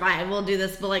 we'll survive, we'll do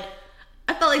this. But like,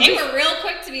 I felt like they were real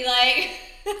quick to be like.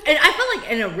 And I felt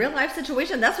like in a real life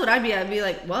situation, that's what I'd be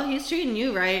like, well, he's treating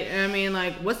you right. And I mean,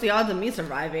 like, what's the odds of me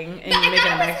surviving and making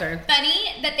a back turn?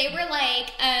 Funny that they were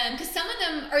like, because some of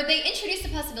them, or they introduced the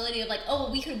possibility of like, oh,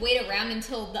 well, we could wait around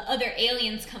until the other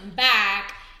aliens come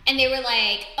back. And they were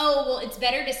like, oh, well, it's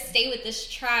better to stay with this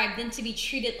tribe than to be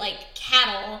treated like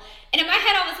cattle. And in my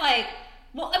head, I was like,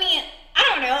 well, I mean, I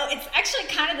don't know. It's actually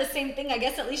kind of the same thing. I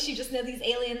guess at least you just know these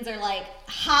aliens are like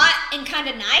hot and kind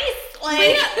of nice.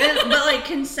 Like, but like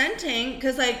consenting,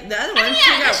 because like the other one,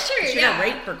 she got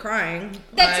raped for crying.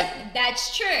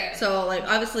 That's true. So like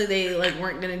obviously they like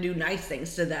weren't gonna do nice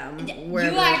things to them.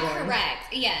 You are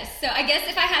correct. Yes. So I guess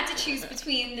if I had to choose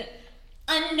between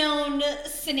unknown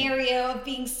scenario of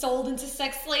being sold into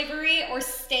sex slavery or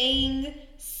staying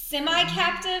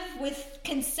semi-captive with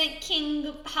consent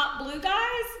king hot blue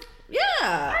guys.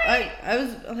 Yeah, right. I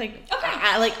was like,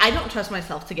 okay. I don't trust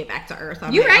myself to get back to Earth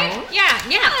on you my right? own. Yeah.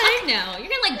 Fuck no, you're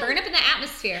gonna like burn up in the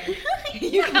atmosphere.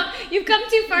 You've come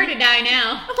too far to die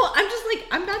now. Well, I'm just like,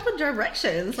 I'm bad with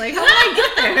directions. Like, how do I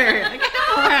get there? Like, I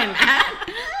don't know where I'm at.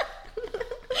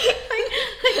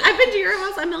 like, I've been to your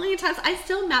house a million times. I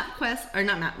still map quest, or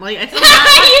not map. Like, I still map.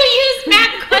 You use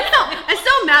map quest. No, I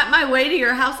still map my way to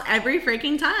your house every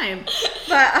freaking time.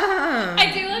 But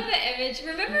I do love the image.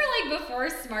 Remember, like before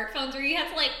smartphones, where you had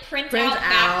to like print out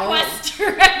MapQuest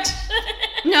directions.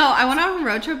 No, I went on a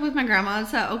road trip with my grandma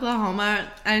to Oklahoma,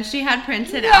 and she had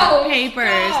printed out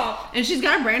papers, and she's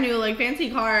got a brand new like fancy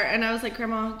car, and I was like,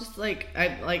 Grandma, just like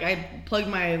I plugged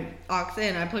my aux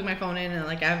in, I plugged my phone in, and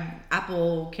like I have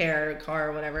Apple Care car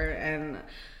or whatever, and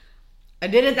I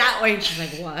did it that way. And she's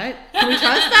like, what? Can we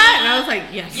trust that? And I was like,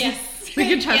 yes. We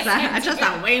can trust that. I trust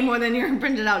that way more than your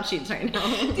printed out sheets right now.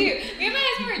 Dude, me and my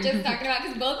husband were just talking about,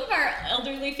 because both of our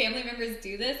elderly family members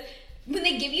do this. When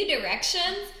they give you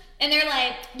directions, and they're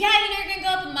like, yeah, you're going to go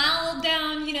up a mile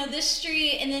down, this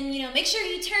street, and then, make sure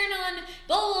you turn on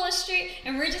blah, blah, blah street.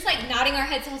 And we're just, like, nodding our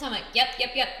heads the whole time, like, yep,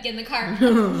 get in the car.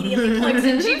 Immediately plugs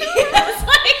in GPS.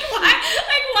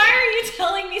 Why are you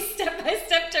telling me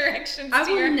step-by-step directions? I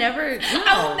will never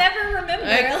remember.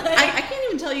 I can't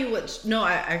even tell you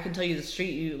I can tell you the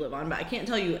street you live on, but I can't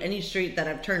tell you any street that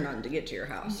I've turned on to get to your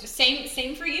house.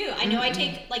 Same for you. I know I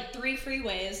take, like, 3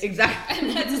 freeways. Exactly.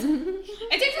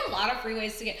 It takes a lot of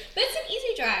freeways to get. But it's an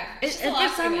easy drive. And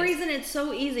for some reason, it's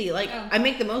so easy. Like, I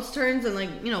make the most turns, and, like,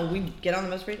 we get on the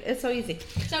most freeways. It's so easy.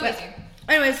 Easy.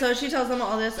 Anyway, so she tells them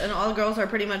all this, and all the girls are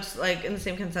pretty much, like, in the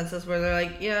same consensus where they're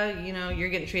like, yeah, you're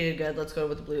getting treated good. Let's go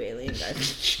with the blue alien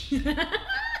guys.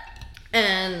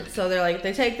 And so they're like,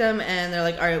 they take them, and they're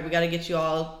like, all right, we got to get you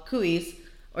all cooies,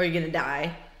 or you're going to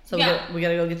die. So we got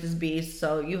to go get this beast.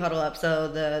 So you huddle up. So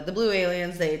the blue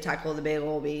aliens, they tackle the big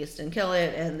old beast and kill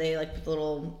it, and they, like, put the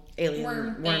little alien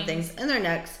worm things in their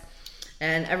necks.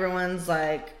 And everyone's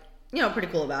like, pretty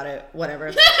cool about it.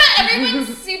 Whatever.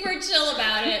 Everyone's super chill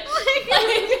about it.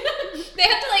 Like, they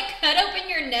have to, like, cut open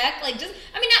your neck. Like, not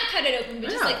cut it open, but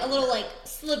just, like, a little, like,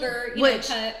 sliver,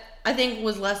 cut. I think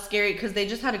was less scary because they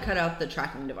just had to cut out the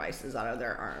tracking devices out of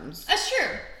their arms. That's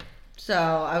true. So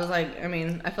I was like, I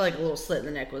feel like a little slit in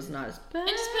the neck was not as bad. And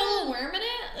just put a little worm in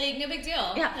it? Like, no big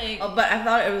deal. Yeah. Like, but I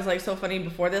thought it was, like, so funny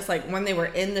before this, like, when they were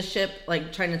in the ship,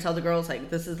 like, trying to tell the girls,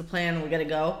 like, this is the plan, we gotta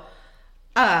go.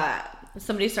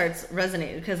 Somebody starts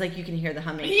resonating because, like, you can hear the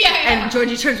humming. Yeah. And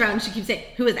Georgie turns around and she keeps saying,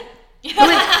 who is that? Who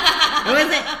is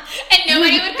it? And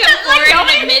nobody would come forward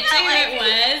and admit to who it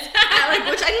was.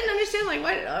 Which I didn't understand, like,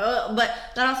 what? But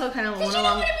that also kind of went along. You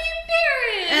don't want to be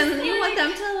embarrassed. And you want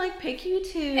them to, like, pick you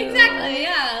too. Exactly,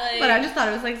 yeah. But I just thought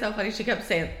it was, like, so funny. She kept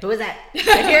saying, who is that?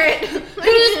 I hear it.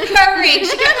 Who's purring?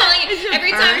 She kept calling it,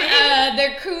 every time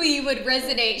their cooey would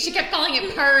resonate, she kept calling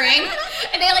it purring.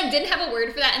 And they, like, didn't have a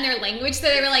word for that in their language, so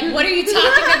they were like, what are you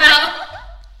talking about?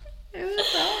 It was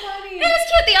so funny. It was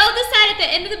cute. They all decide at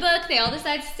the end of the book, they all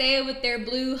decide to stay with their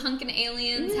blue hunkin'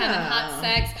 aliens, having hot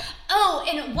sex. Oh,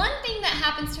 and one thing that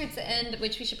happens towards the end,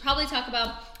 which we should probably talk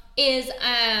about, is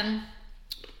I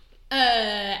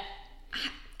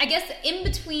guess in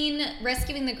between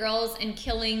rescuing the girls and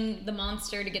killing the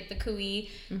monster to get the cooey,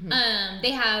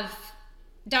 they have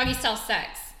doggy style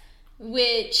sex,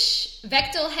 which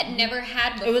Vectel had never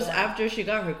had before. It was after she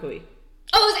got her cooey.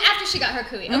 Oh, it was after she got her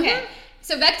cooey. Okay.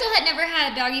 So Bechtel had never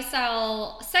had doggy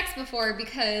style sex before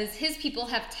because his people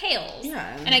have tails.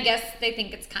 Yeah. And I guess they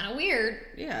think it's kind of weird.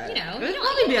 Yeah. You know, it would you don't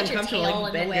probably be want your uncomfortable, tail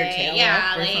like in the bend your way. tail Yeah,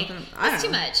 up or like, something. that's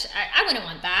too much. I wouldn't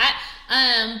want that.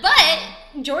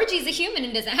 But Georgie's a human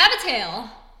and doesn't have a tail.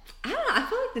 I don't know. I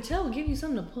feel like the tail would give you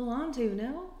something to pull onto,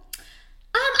 no?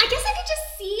 I guess I could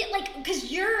just see, like,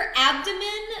 because your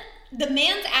abdomen, the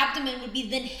man's abdomen would be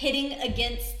then hitting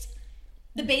against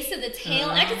the base of the tail.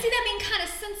 And I could see that being kind of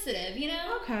sensitive, you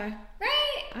know? Okay.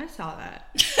 Right? I saw that.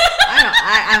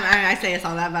 I say I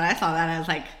saw that, but I saw that as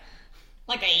like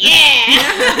a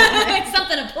it's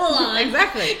something to pull on.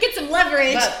 Exactly. Get some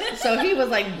leverage. But, so he was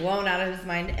like blown out of his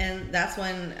mind, and that's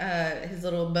when his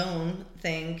little bone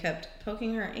thing kept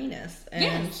poking her anus,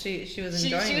 and she was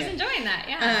enjoying it. She was enjoying that,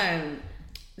 yeah.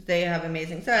 They have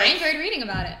amazing sex. I enjoyed reading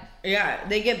about it. Yeah,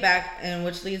 they get back, and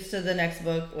which leads to the next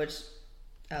book, which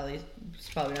Allie's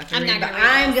probably not going to read, but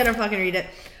I'm going to fucking read it.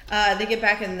 They get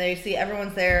back and they see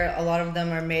everyone's there. A lot of them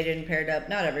are mated and paired up.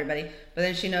 Not everybody. But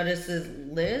then she notices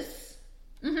Liz.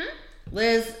 Mm-hmm.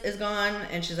 Liz is gone,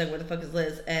 and she's like, where the fuck is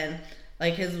Liz? And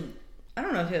like I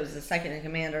don't know if it was the second in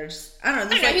command or just, I don't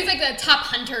know. He's like the top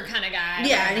hunter kind of guy.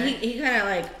 Yeah, and he kind of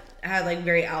like had like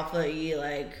very alpha-y,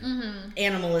 like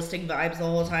animalistic vibes the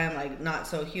whole time, like not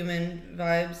so human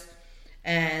vibes.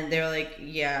 And they were like,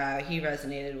 yeah, he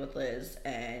resonated with Liz,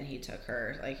 and he took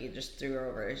her. Like, he just threw her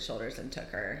over his shoulders and took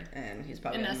her, and he's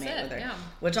probably gonna mate with her. Yeah.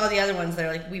 Which all the other ones,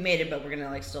 they're like, we mated, but we're gonna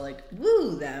like still like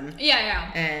woo them. Yeah.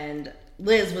 And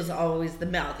Liz was always the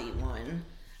mouthy one.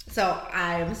 So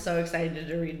I'm so excited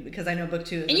to read because I know book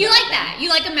 2 is. And you like that? You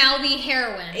like a mouthy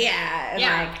heroine? Yeah. And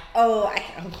like,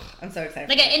 I'm so excited.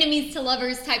 Like an enemies to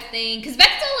lovers type thing. Because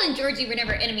Bechtel and Georgie were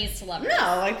never enemies to lovers.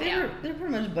 No, like they're pretty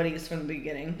much buddies from the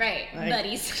beginning. Right, like,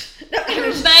 buddies.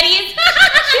 Buddies.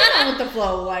 She went with the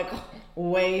flow like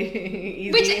way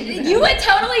easy. Which you would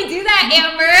totally do that,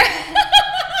 Amber.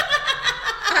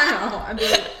 I don't know. I'd be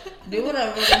like, do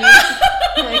whatever.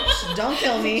 Like, don't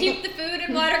kill me. Keep the food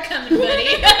and water coming, buddy.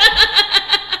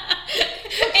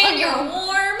 And you're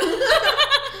warm.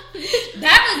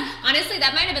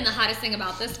 That might have been the hottest thing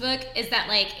about this book is that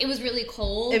like it was really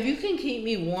cold. If you can keep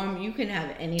me warm, you can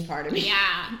have any part of me.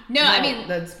 Yeah. No, I mean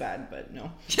that's bad, but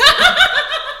no.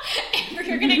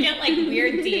 You're gonna get like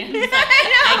weird DMs. Like,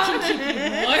 I can keep you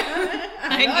warm.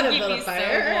 I can keep you so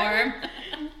warm.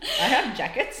 I have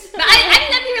jackets. But I think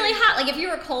that'd be really hot. Like if you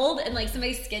were cold and like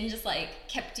somebody's skin just like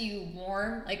kept you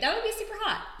warm, like that would be super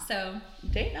hot. So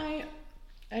date night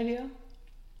idea.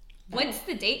 What's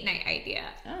the date night idea?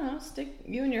 I don't know. Stick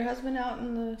you and your husband out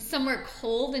in the somewhere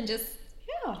cold and just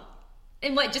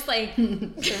and what? Just like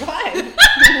survive.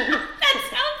 That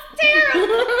sounds terrible.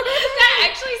 That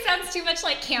actually sounds too much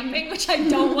like camping, which I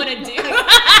don't want to do.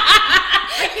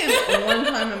 I camped one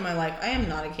time in my life. I am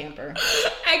not a camper.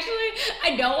 Actually,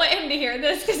 I don't want him to hear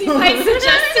this because he might suggest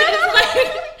it as like,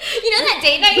 you know that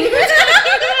date night you were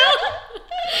talking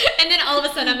about? And then all of a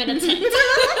sudden I'm in a tent.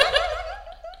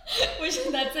 Which,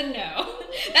 that's a no.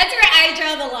 That's where I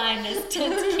draw the line, is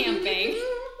tent camping.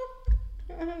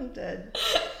 I'm dead.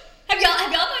 Have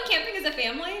y'all gone camping as a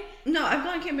family? No, I've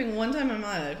gone camping one time in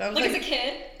my life. I was like as a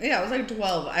kid? Yeah, I was like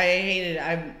 12. I hated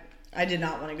it. I did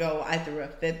not want to go. I threw a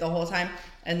fit the whole time.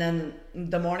 And then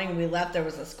the morning we left, there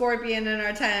was a scorpion in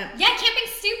our tent. Yeah,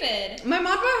 camping's stupid. My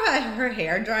mom brought her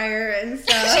hair dryer and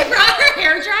stuff. She brought her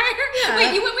hair dryer? Yeah.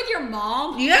 Wait, you went with your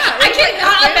mom? Yeah. I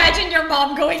cannot imagine your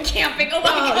mom going camping. Oh my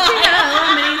God. She had a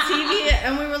little mini TV,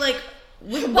 and we were like,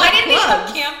 why didn't we go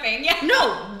camping? Yeah.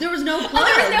 No, there was no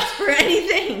plugs for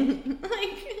anything.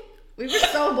 Like, we were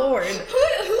so bored.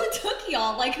 Who took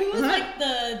y'all? Like, who was like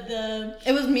the...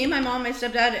 It was me, my mom, my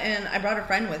stepdad, and I brought a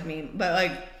friend with me. But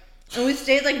like, and we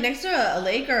stayed like next to a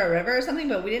lake or a river or something,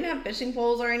 but we didn't have fishing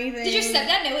poles or anything. Did your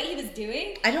stepdad know what he was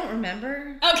doing? I don't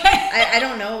remember. Okay. I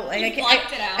don't know. Like,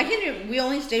 I can't. We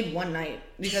only stayed one night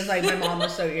because like my mom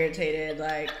was so irritated.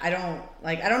 Like, I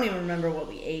don't even remember what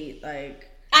we ate. Like,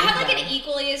 I have like an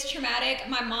equally as traumatic.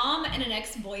 My mom and an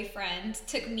ex-boyfriend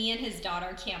took me and his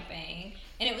daughter camping,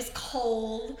 and it was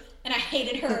cold, and I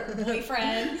hated her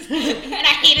boyfriend, and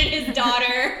I hated his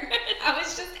daughter. I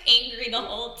was just angry the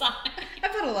whole time.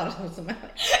 I've had a lot of those in my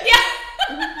life.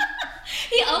 Yeah.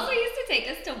 He also used to take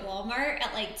us to Walmart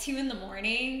at like 2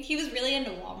 a.m. He was really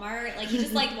into Walmart. Like he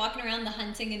just liked walking around the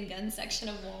hunting and gun section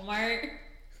of Walmart.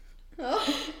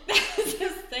 Oh. That was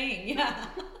his thing, yeah.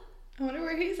 I wonder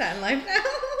where he's at in life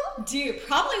now. Dude,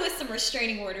 probably with some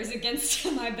restraining orders against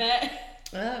him, I bet.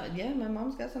 Yeah, my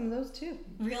mom's got some of those too.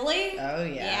 Really? Oh,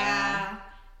 yeah.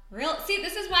 Yeah. See,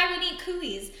 this is why we need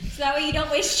cooies. So that way you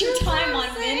don't waste your time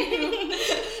on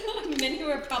men who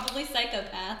are probably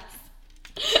psychopaths.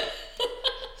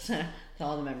 So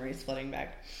All the memories flooding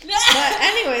back. But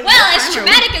anyways. Well, as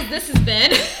traumatic as this has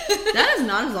been. That is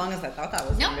not as long as I thought that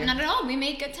was Nope, going to be. not at all. We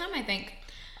made good time, I think.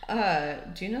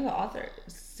 Do you know the author?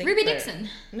 Ruby Dixon.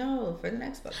 No, for the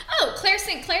next book. Oh, Claire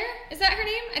St. Clair? Is that her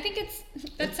name? I think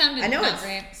that sounded I know not it's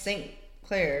right. St.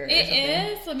 Clair. It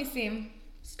is? Let me see.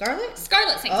 Scarlet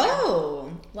St. Clair.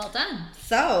 Oh. Well done.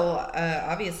 So,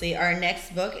 obviously, our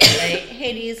next book is a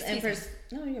Hades and...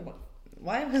 No, you're welcome.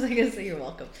 Why was I going to say you're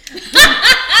welcome?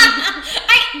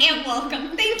 I am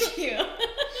welcome. Thank you.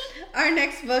 Our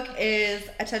next book is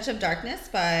A Touch of Darkness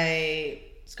by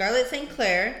Scarlett St.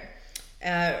 Clair.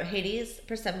 Hades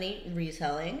Persephone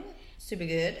retelling. Super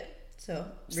good. So,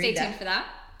 Stay tuned for that.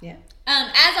 Yeah.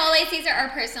 As always, these are our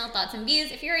personal thoughts and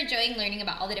views. If you're enjoying learning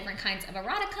about all the different kinds of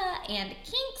erotica and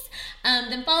kinks,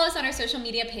 then follow us on our social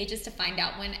media pages to find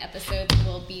out when episodes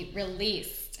will be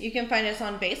released. You can find us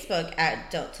on Facebook at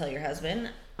Don't Tell Your Husband,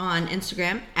 on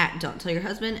Instagram at Don't Tell Your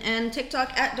Husband, and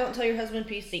TikTok at Don't Tell Your Husband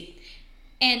PC.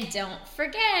 And don't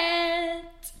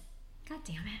forget... God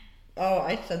damn it. Oh,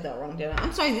 I said that wrong, didn't I?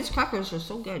 I'm sorry, these crackers are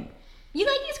so good. You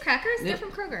like these crackers? Yep. They're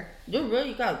from Kroger. They're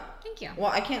really good. Thank you.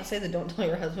 Well, I can't say the Don't Tell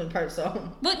Your Husband part, so... Well,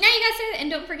 now you gotta say it,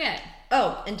 and don't forget.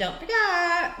 Oh, and don't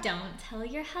forget... Don't tell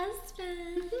your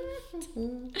husband.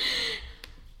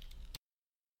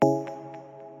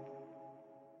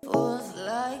 Fools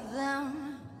like them,